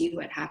it and see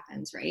what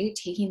happens, right?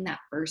 Taking that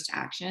first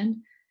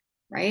action,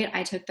 right?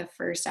 I took the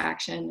first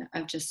action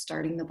of just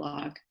starting the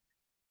blog.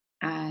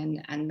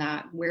 And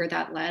that, where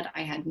that led,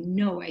 I had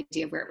no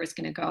idea where it was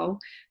going to go.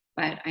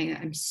 but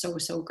I'm so,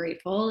 so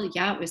grateful.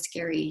 Yeah, it was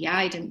scary. Yeah,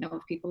 I didn't know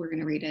if people were going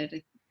to read it.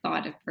 I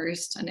thought at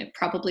first, and it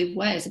probably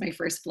was my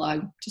first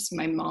blog, just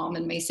my mom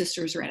and my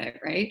sisters read it,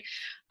 right?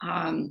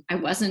 I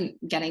wasn't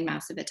getting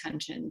massive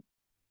attention,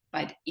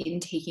 but in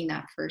taking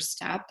that first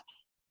step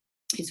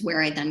is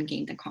where I then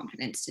gained the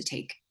confidence to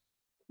take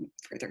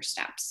further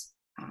steps.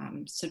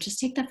 So just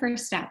take the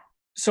first step.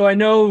 So I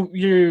know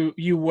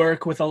you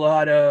work with a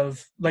lot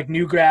of like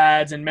new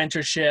grads and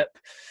mentorship,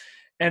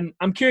 and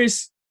I'm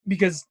curious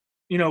because,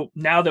 you know,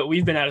 now that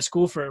we've been out of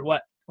school for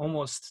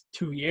almost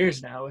 2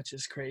 years now, which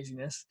is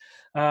craziness.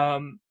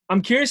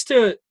 I'm curious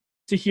to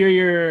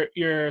hear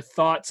your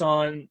thoughts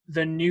on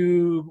the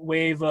new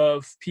wave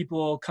of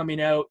people coming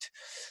out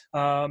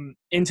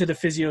into the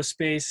physio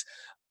space.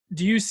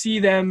 Do you see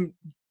them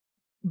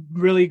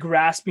really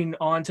grasping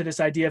onto this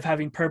idea of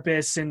having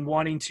purpose and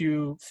wanting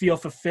to feel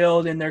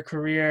fulfilled in their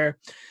career,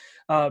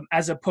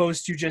 as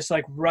opposed to just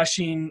like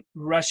rushing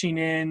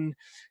in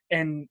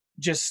and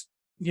just,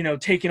 you know,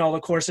 taking all the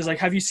courses? Like,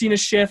 have you seen a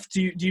shift?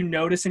 Do you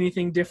notice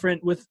anything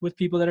different with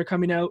people that are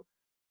coming out?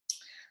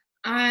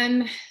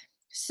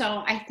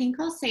 So I think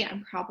I'll say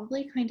I'm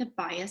probably kind of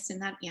biased in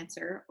that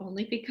answer,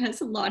 only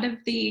because a lot of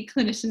the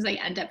clinicians I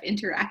end up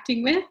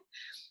interacting with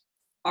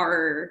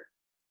are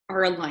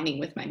aligning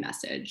with my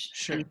message.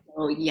 Sure. And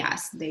so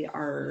yes, they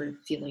are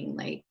feeling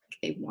like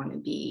they want to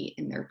be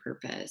in their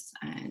purpose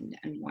and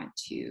want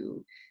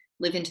to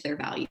live into their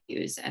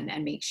values and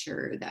make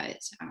sure that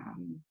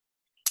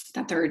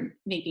that they're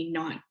maybe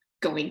not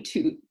going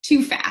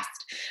too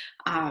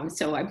fast.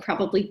 So I'm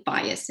probably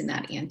biased in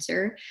that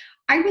answer.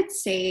 I would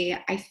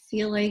say I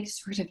feel like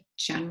sort of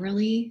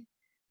generally,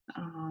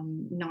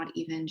 not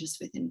even just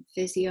within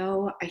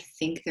physio, I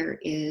think there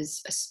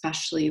is,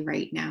 especially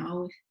right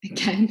now,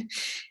 again,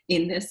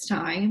 in this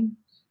time,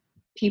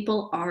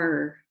 people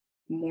are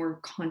more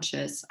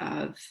conscious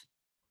of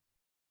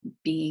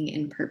being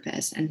in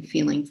purpose and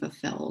feeling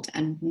fulfilled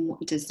and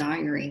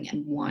desiring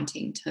and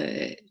wanting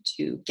to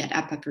get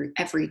up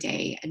every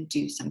day and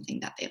do something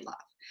that they love.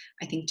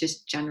 I think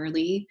just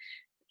generally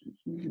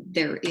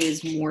there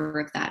is more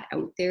of that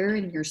out there,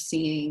 and you're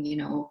seeing, you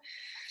know,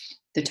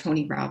 the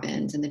Tony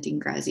Robbins and the Dean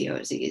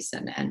Graziosis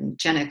and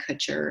Jenna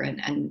Kutcher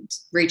and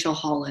Rachel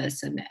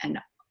Hollis and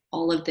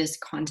all of this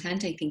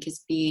content, I think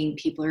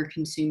people are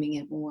consuming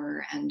it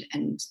more, and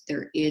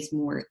there is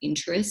more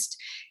interest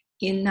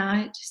in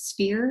that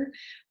sphere.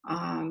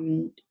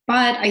 But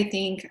I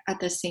think at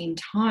the same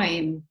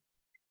time,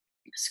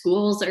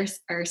 schools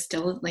are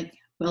still, like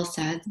Will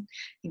said,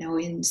 you know,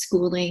 in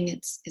schooling,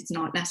 it's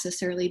not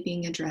necessarily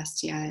being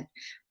addressed yet.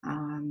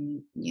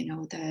 You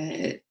know,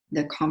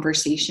 the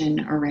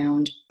conversation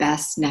around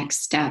best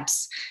next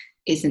steps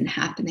isn't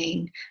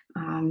happening.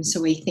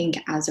 So I think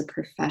as a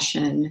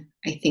profession,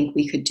 I think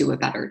we could do a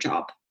better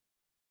job.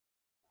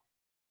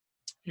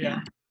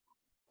 Yeah.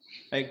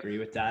 I agree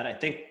with that. I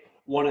think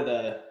one of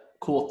the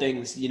cool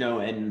things, you know,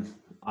 and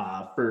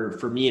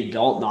for me and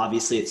Dalton,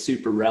 obviously it's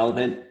super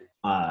relevant,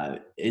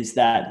 is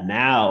that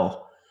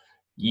now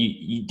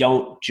you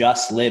don't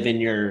just live in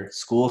your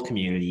school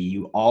community.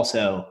 You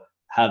also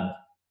have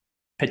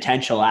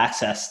potential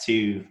access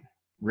to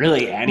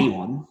really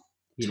anyone,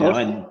 you know,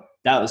 and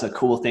that was a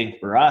cool thing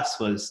for us,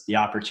 was the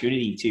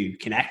opportunity to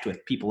connect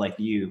with people like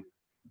you.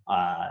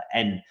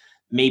 And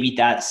maybe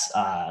that's,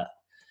 that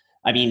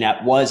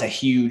was a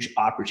huge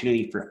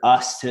opportunity for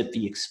us to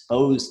be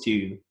exposed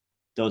to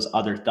those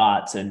other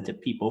thoughts and to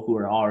people who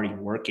are already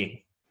working.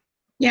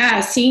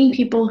 Yeah, seeing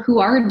people who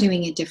are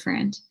doing it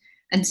different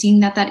and seeing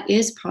that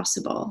is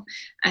possible,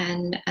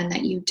 and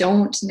that you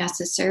don't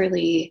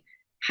necessarily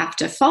have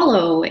to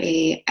follow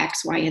a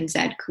X, Y, and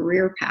Z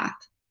career path,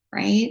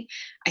 right?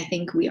 I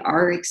think we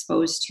are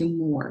exposed to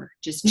more,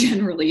 just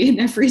generally in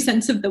every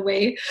sense of the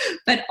way,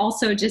 but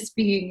also just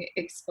being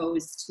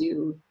exposed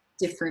to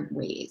different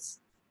ways.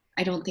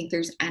 I don't think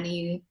there's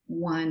any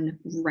one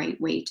right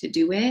way to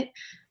do it.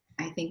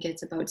 I think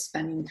it's about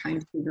spending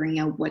time figuring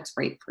out what's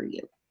right for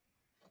you.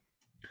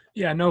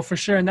 Yeah, no, for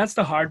sure. And that's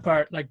the hard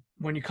part. Like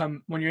when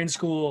you're in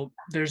school,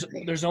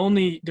 you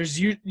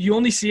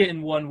only see it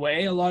in one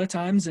way a lot of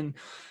times. And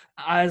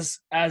as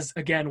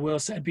again, Will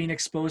said, being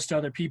exposed to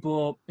other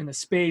people in the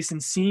space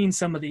and seeing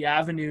some of the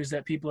avenues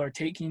that people are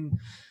taking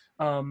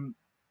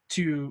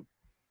to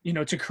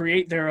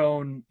create their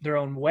own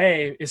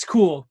way is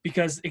cool,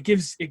 because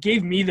it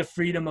gave me the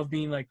freedom of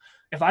being like,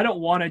 if I don't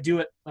want to do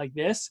it like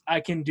this,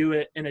 I can do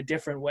it in a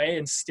different way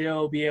and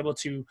still be able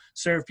to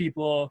serve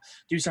people,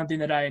 do something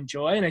that I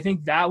enjoy. And I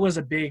think that was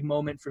a big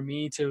moment for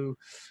me to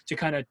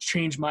kind of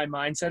change my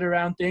mindset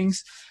around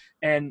things.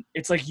 And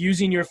it's like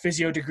using your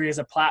physio degree as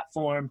a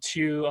platform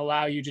to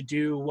allow you to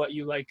do what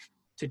you like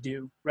to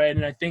do, right?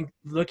 And I think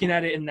looking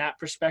at it in that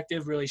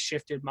perspective really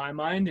shifted my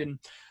mind. And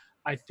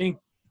I think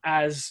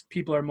as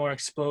people are more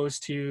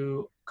exposed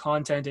to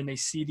content and they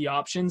see the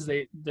options,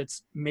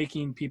 that's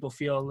making people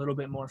feel a little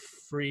bit more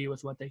free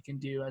with what they can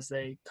do as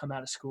they come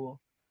out of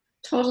school.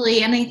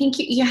 Totally. And I think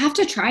you have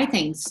to try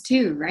things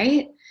too,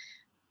 right?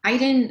 I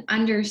didn't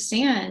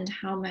understand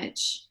how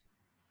much,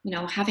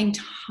 having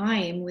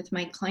time with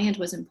my client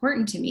was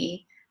important to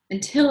me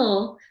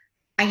until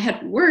I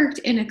had worked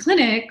in a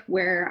clinic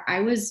where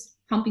I was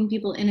pumping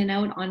people in and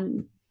out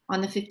on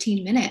the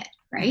 15-minute,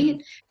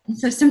 right? And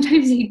so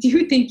sometimes I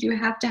do think you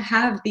have to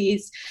have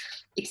these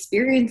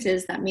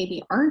experiences that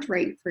maybe aren't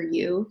right for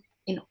you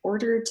in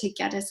order to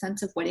get a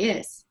sense of what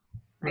is,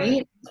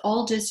 right? It's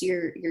all just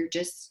you're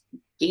just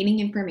gaining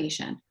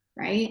information,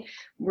 right?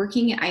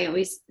 I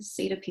always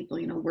say to people,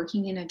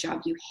 working in a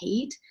job you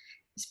hate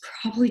is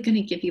probably going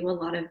to give you a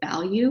lot of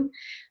value,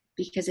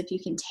 because if you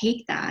can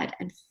take that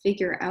and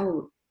figure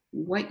out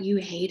what you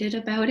hated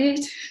about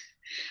it,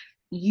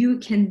 you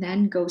can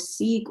then go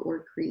seek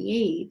or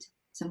create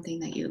something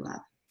that you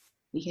love,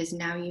 because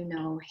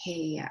now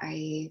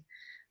hey,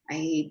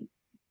 I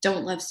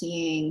don't love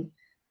seeing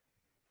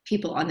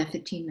people on the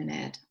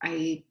 15-minute.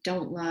 I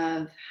don't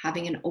love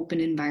having an open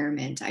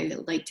environment. I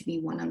like to be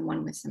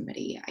one-on-one with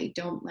somebody. I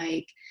don't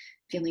like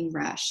feeling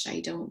rushed.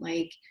 I don't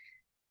like,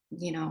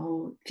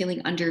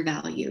 feeling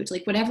undervalued.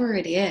 Like whatever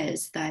it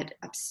is that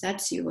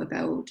upsets you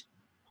about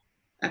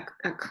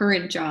a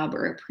current job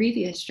or a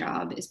previous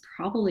job is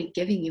probably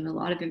giving you a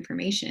lot of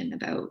information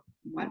about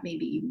what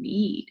maybe you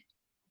need.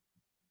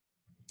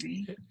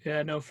 Right?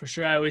 Yeah, no, for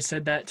sure. I always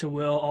said that to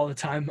Will all the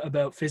time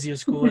about physio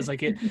school, is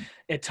like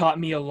it taught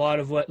me a lot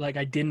of what like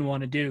I didn't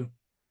want to do.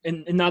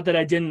 And not that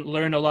I didn't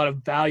learn a lot of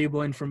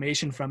valuable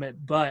information from it,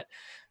 but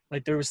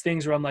like there was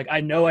things where I'm like,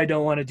 I know I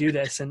don't want to do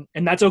this, and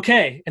that's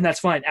okay. And that's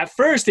fine. At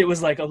first it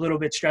was like a little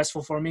bit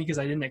stressful for me because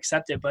I didn't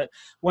accept it. But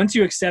once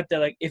you accept that,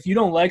 like if you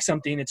don't like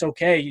something, it's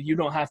okay. You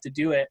don't have to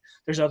do it.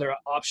 There's other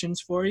options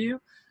for you.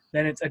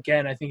 Then it's,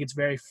 again, I think it's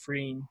very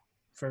freeing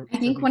I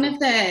think one of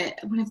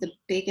the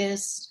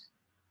biggest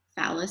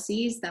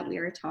fallacies that we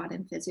are taught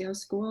in physio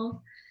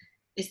school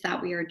is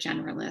that we are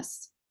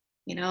generalists.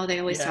 They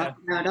always talk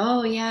about,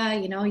 oh yeah,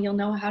 you'll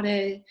know how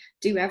to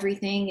do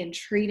everything and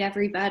treat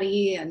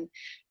everybody. And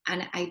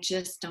I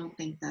just don't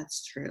think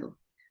that's true.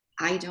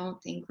 I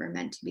don't think we're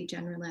meant to be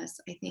generalists.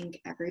 I think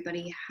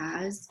everybody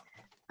has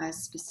a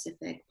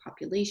specific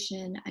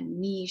population, a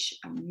niche,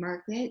 a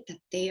market that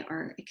they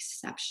are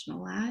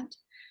exceptional at.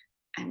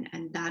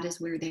 And that is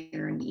where they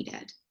are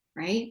needed,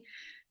 right?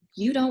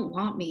 You don't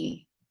want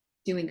me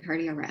doing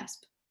cardio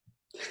resp.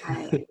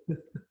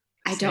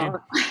 I don't.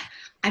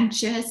 I'm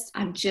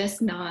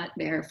just not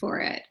there for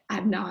it.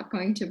 I'm not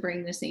going to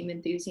bring the same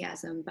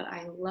enthusiasm, but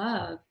I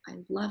love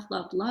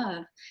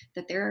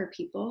that there are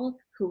people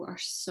who are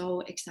so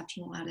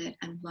exceptional at it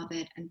and love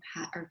it and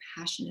are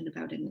passionate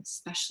about it, and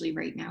especially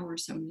right now we're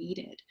so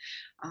needed.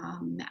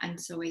 And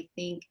so I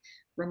think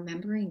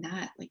remembering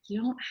that, like,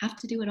 you don't have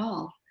to do it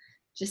all.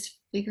 Just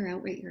figure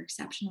out what you're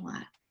exceptional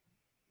at.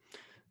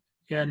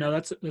 Yeah, no,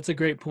 that's a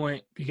great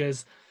point,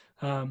 because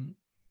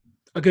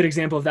a good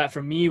example of that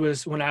for me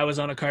was when I was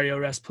on a cardio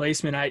rest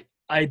placement.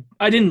 I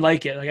didn't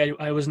like it. Like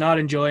I was not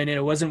enjoying it.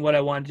 It wasn't what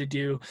I wanted to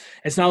do.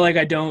 It's not like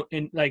I don't,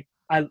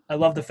 I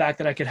love the fact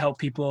that I could help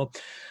people.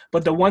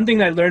 But the one thing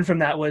that I learned from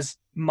that was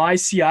my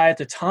CI at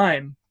the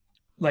time,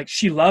 like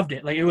she loved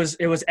it. Like it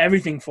was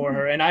everything for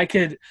her. And I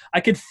could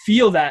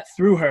feel that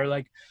through her.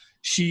 Like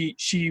she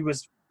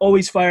was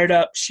always fired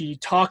up. She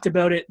talked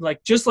about it,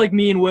 like just like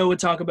me and Will would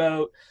talk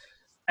about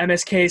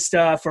MSK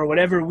stuff or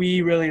whatever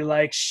we really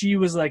like. She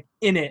was like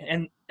in it,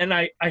 and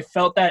I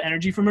felt that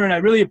energy from her, and I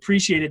really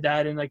appreciated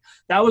that. And like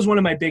that was one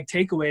of my big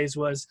takeaways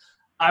was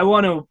I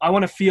want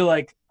to feel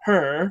like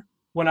her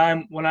when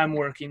I'm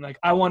working. Like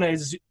I want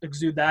to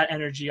exude that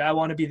energy. I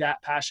want to be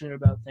that passionate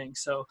about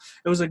things. So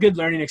it was a good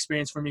learning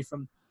experience for me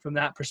from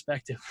that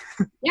perspective.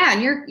 Yeah,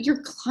 and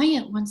your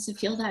client wants to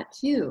feel that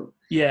too.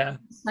 Yeah.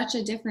 Such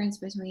a difference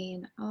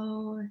between,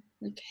 oh,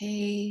 like,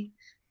 hey,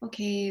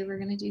 okay, we're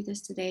going to do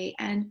this today.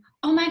 And,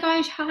 oh my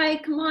gosh, hi,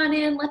 come on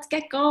in, let's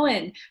get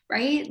going,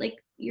 right? Like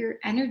your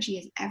energy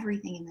is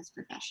everything in this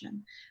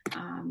profession.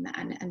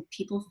 And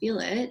people feel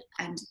it.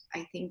 And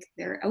I think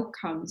their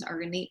outcomes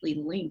are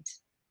innately linked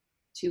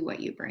to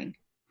what you bring.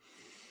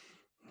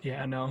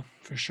 Yeah, no,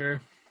 for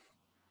sure.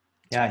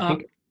 Yeah, I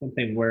think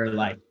something where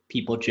like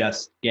people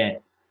just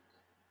get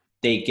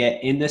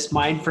in this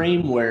mind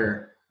frame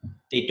where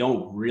they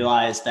don't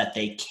realize that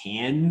they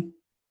can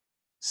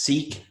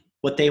seek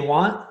what they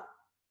want.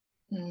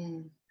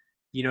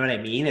 You know what I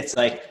mean? It's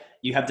like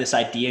you have this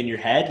idea in your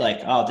head,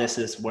 like, oh, this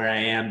is where I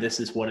am, this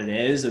is what it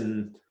is,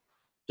 and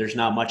there's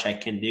not much I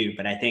can do.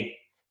 But I think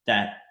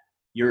that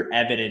your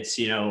evidence,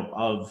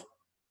 of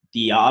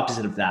the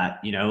opposite of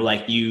that,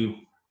 like you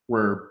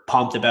were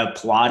pumped about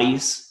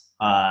Pilates,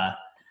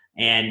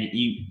 and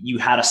you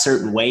had a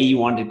certain way you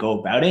wanted to go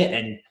about it,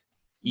 and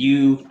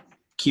you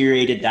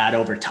curated that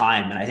over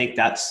time. And I think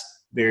that's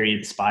very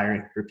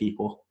inspiring for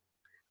people.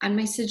 And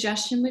my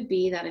suggestion would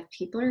be that if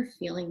people are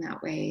feeling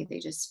that way, they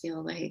just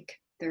feel like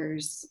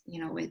there's,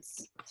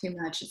 it's too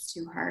much, it's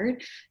too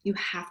hard, you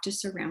have to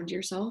surround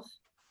yourself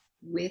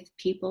with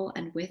people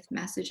and with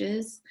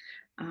messages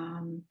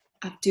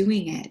of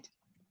doing it.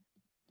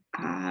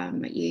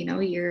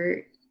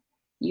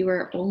 You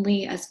are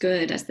only as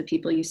good as the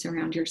people you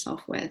surround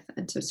yourself with.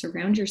 And so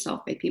surround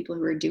yourself by people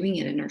who are doing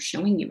it and are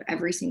showing you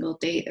every single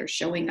day. They're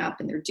showing up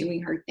and they're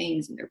doing hard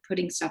things and they're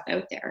putting stuff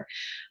out there.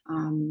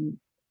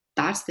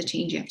 that's the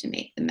change you have to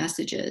make, the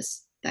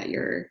messages that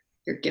you're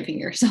giving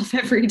yourself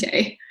every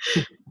day.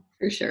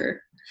 For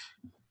sure.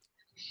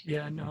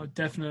 Yeah, no,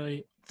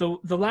 definitely.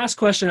 The last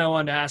question I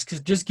wanted to ask is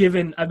just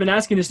given, I've been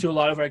asking this to a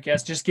lot of our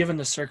guests, just given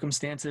the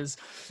circumstances,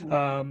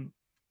 and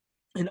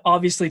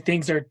obviously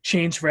things are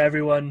changed for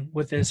everyone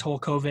with this whole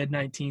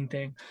COVID-19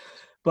 thing.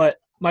 But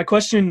my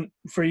question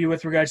for you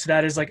with regards to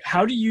that is like,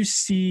 how do you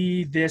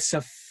see this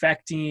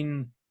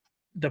affecting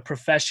the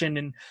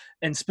profession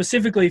and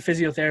specifically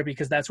physiotherapy,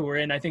 because that's what we're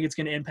in? I think it's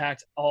going to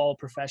impact all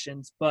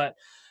professions, but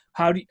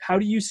how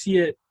do you see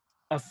it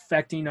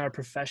affecting our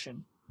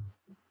profession?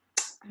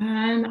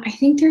 I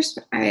think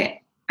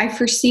I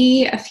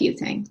foresee a few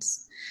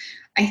things.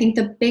 I think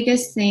the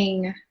biggest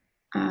thing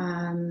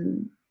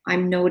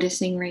I'm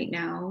noticing right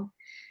now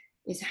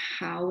is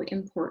how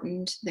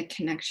important the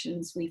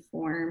connections we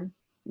form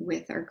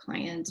with our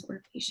clients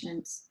or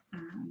patients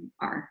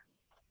are,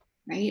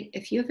 right?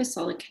 If you have a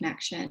solid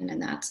connection,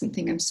 and that's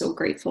something I'm so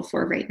grateful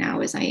for right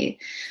now, is I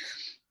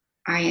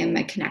am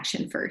a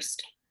connection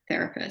first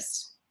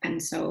therapist.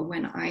 And so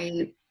when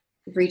I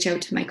reach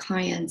out to my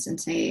clients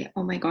and say,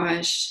 oh my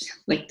gosh,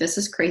 like this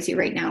is crazy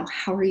right now,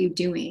 how are you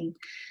doing?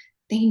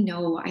 They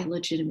know I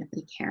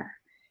legitimately care.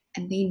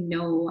 And they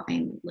know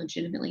I'm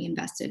legitimately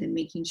invested in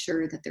making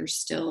sure that they're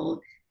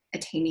still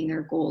attaining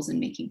their goals and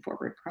making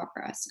forward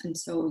progress. And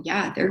so,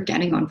 yeah, they're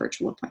getting on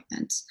virtual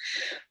appointments.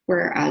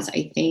 Whereas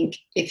I think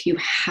if you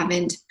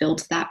haven't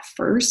built that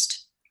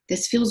first,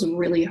 this feels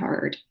really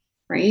hard,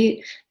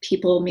 right?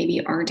 People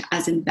maybe aren't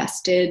as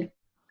invested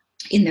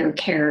in their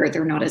care.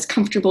 They're not as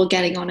comfortable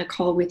getting on a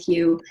call with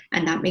you,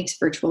 and that makes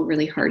virtual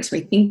really hard. So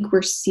I think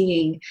we're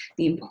seeing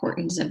the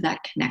importance of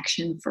that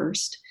connection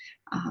first,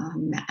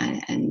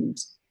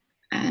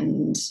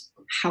 and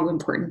how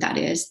important that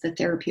is, the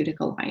therapeutic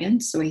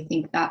alliance. So I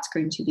think that's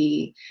going to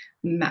be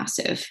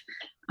massive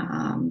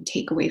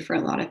takeaway for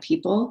a lot of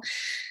people.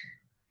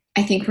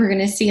 I think we're going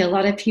to see a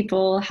lot of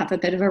people have a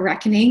bit of a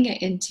reckoning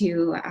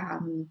into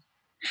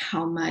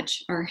how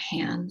much our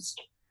hands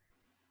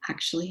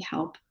actually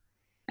help,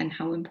 and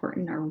how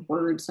important our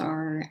words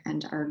are,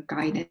 and our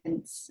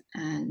guidance,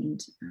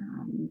 and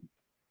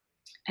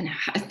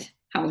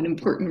how an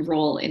important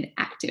role in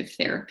active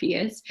therapy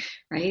is,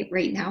 right?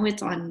 Right now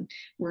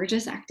we're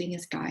just acting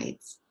as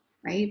guides,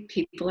 right?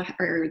 People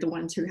are the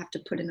ones who have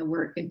to put in the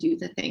work and do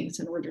the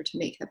things in order to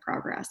make the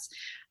progress.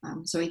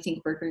 So I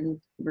think we're going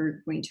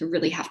to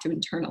really have to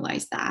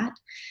internalize that.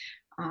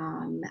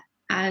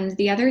 And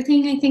the other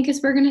thing I think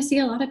is we're going to see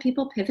a lot of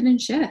people pivot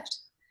and shift.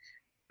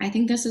 I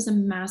think this is a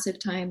massive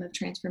time of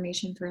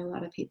transformation for a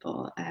lot of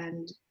people.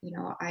 And,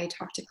 I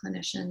talk to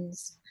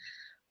clinicians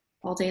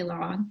all day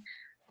long.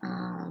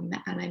 And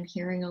I'm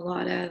hearing a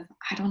lot of,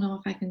 I don't know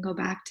if I can go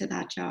back to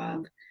that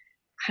job.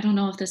 I don't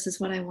know if this is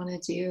what I want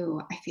to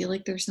do. I feel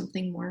like there's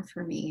something more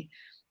for me.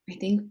 I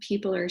think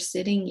people are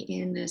sitting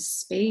in this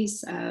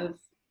space of,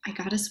 I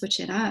got to switch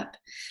it up.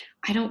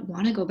 I don't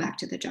want to go back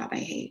to the job I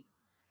hate.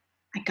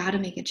 I got to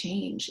make a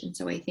change. And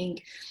so I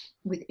think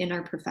within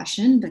our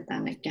profession, but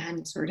then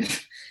again, sort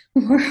of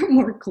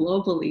more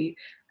globally,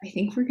 I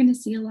think we're going to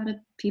see a lot of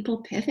people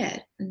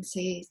pivot and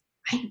say,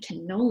 I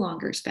can no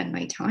longer spend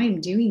my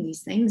time doing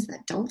these things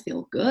that don't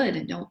feel good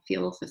and don't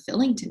feel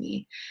fulfilling to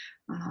me.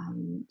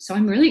 So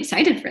I'm really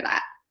excited for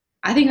that.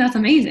 I think that's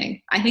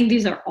amazing. I think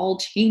these are all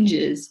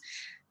changes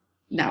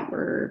that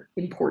were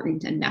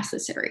important and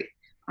necessary.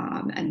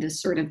 And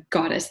this sort of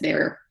got us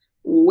there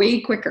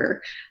way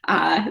quicker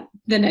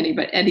than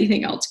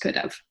anything else could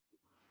have.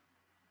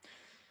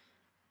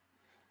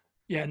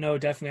 Yeah, no,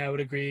 definitely. I would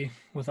agree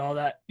with all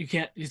that.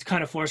 It's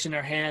kind of forcing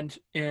our hand.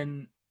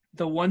 And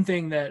the one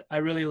thing that I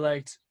really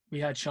liked, we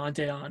had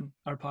Shante on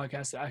our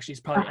podcast. Actually,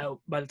 it's probably out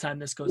by the time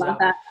this goes out.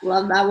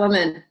 Love that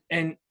woman.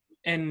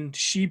 And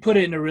she put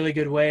it in a really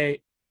good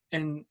way.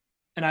 And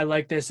I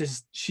like this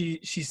is she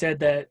said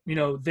that,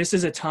 this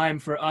is a time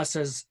for us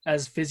as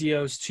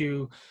physios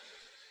to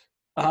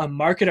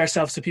market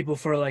ourselves to people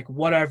for like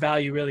what our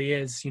value really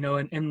is,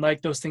 and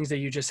like those things that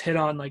you just hit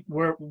on, like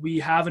we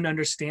have an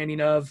understanding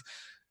of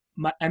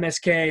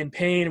MSK and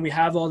pain, and we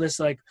have all this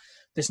like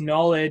this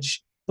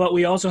knowledge, but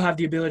we also have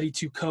the ability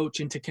to coach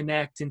and to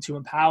connect and to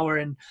empower.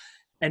 And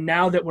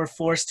now that we're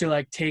forced to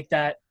like take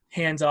that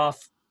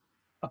hands-off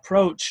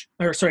approach,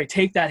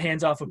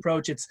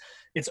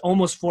 it's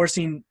almost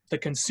forcing the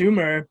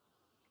consumer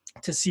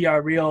to see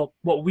our real,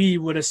 what we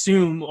would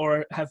assume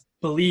or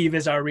believe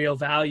is our real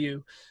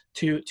value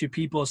to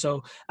people.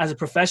 So as a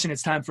profession,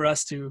 it's time for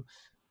us to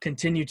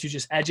continue to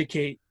just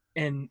educate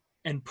and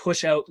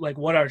push out like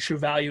what our true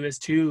value is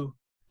to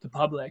the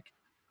public.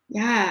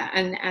 Yeah.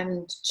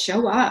 And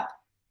show up.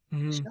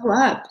 Mm-hmm. Show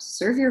up,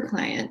 serve your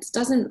clients.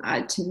 Doesn't,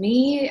 to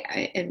me,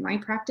 in my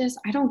practice,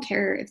 I don't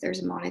care if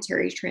there's a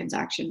monetary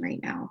transaction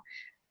right now.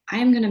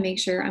 I'm going to make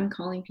sure I'm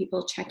calling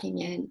people, checking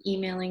in,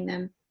 emailing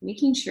them,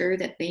 making sure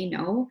that they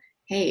know,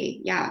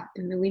 hey, yeah,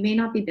 we may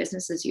not be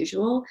business as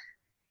usual,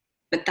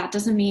 but that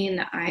doesn't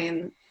mean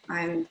I'm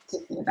I'm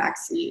taking a back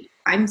seat.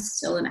 I'm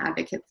still an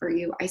advocate for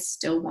you. I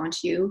still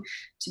want you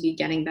to be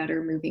getting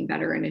better, moving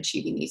better, and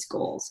achieving these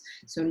goals.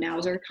 So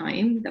now's our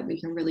time that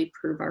we can really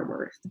prove our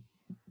worth.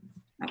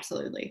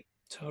 Absolutely.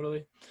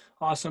 Totally.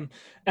 Awesome.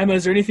 Emma,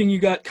 is there anything you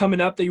got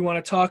coming up that you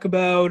want to talk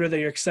about or that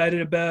you're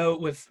excited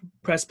about with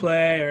Press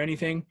Play or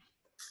anything?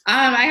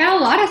 I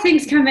got a lot of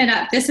things coming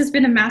up. This has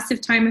been a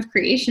massive time of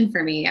creation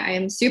for me. I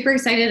am super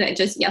excited.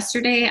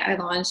 Yesterday, I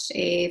launched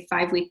a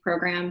 5-week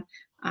program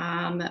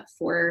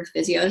for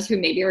physios who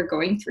maybe are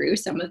going through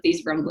some of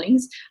these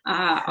rumblings.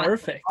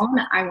 Perfect.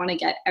 I want to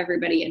get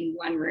everybody in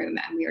one room,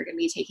 and we are going to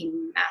be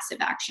taking massive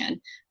action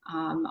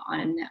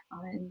on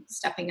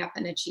stepping up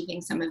and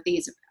achieving some of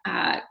these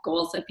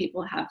goals that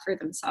people have for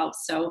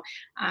themselves. So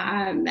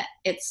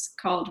it's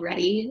called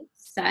Ready,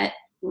 Set,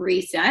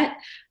 Reset.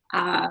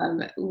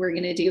 We're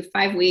going to do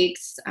 5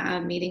 weeks,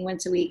 meeting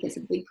once a week as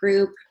a big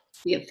group.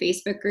 We have a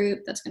Facebook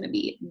group that's going to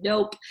be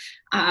dope.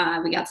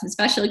 We got some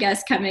special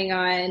guests coming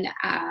on.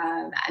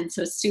 And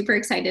so super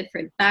excited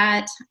for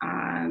that.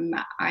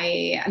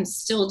 I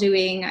still do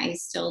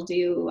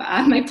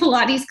my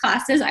Pilates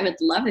classes. I would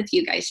love if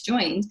you guys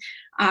joined.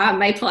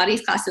 My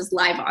Pilates classes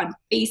live on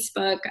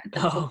Facebook,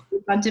 the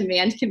On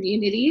Demand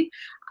community.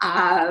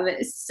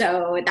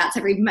 So that's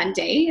every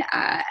Monday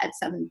at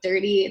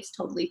 7:30. It's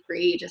totally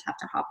free. You just have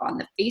to hop on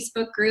the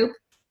Facebook group.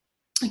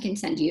 I can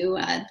send you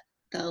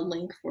the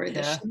link for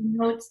the show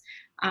notes.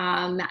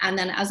 And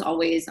then as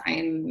always,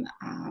 I'm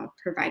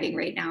providing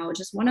right now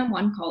just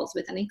one-on-one calls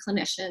with any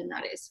clinician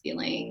that is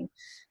feeling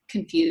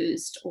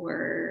confused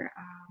or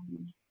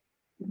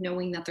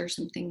knowing that there's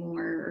something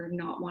more or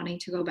not wanting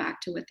to go back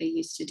to what they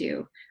used to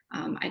do.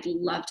 I'd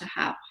love to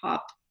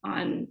hop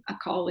on a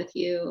call with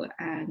you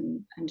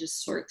and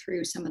just sort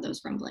through some of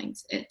those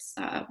rumblings. It's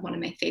one of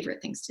my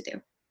favorite things to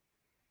do.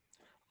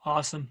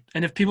 Awesome.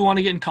 And if people want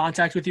to get in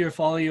contact with you or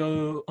follow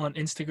you on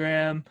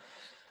Instagram?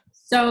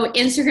 So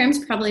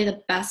Instagram's probably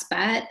the best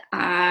bet.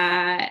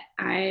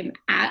 I'm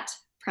at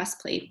Press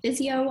Play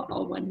Physio,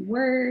 all one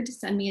word.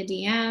 Send me a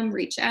DM,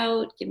 reach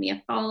out, give me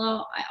a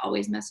follow. I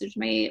always message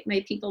my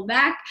people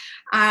back.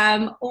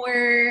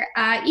 Or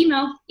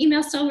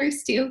email still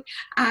works too.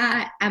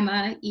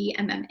 Emma,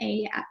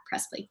 EMMA at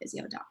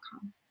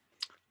pressplayphysio.com.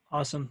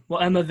 Awesome.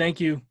 Well, Emma,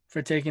 thank you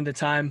for taking the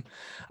time.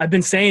 I've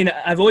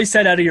always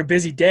said out of your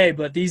busy day,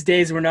 but these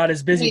days we're not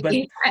as busy. But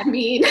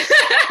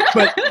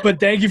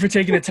thank you for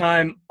taking the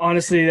time.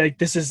 Honestly, like,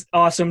 this is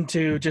awesome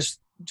to just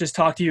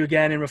talk to you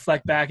again and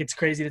reflect back. It's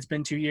crazy. It's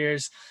been 2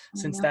 years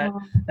since that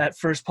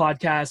first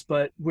podcast,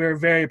 but we're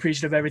very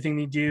appreciative of everything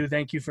you do.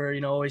 Thank you for,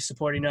 always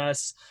supporting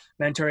us,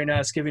 mentoring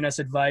us, giving us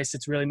advice.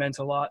 It's really meant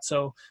a lot.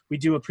 So we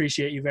do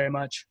appreciate you very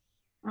much.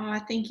 Oh,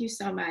 thank you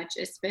so much.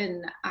 It's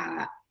been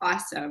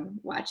awesome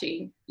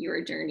watching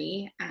your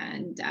journey,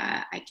 and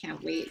I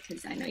can't wait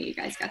because I know you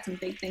guys got some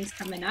big things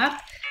coming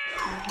up.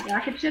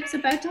 Rocket ship's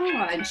about to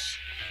launch.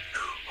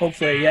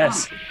 Hopefully,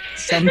 yes.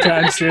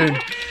 Sometime soon.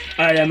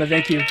 All right, Emma,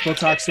 thank you. We'll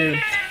talk soon.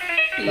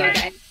 See you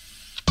guys.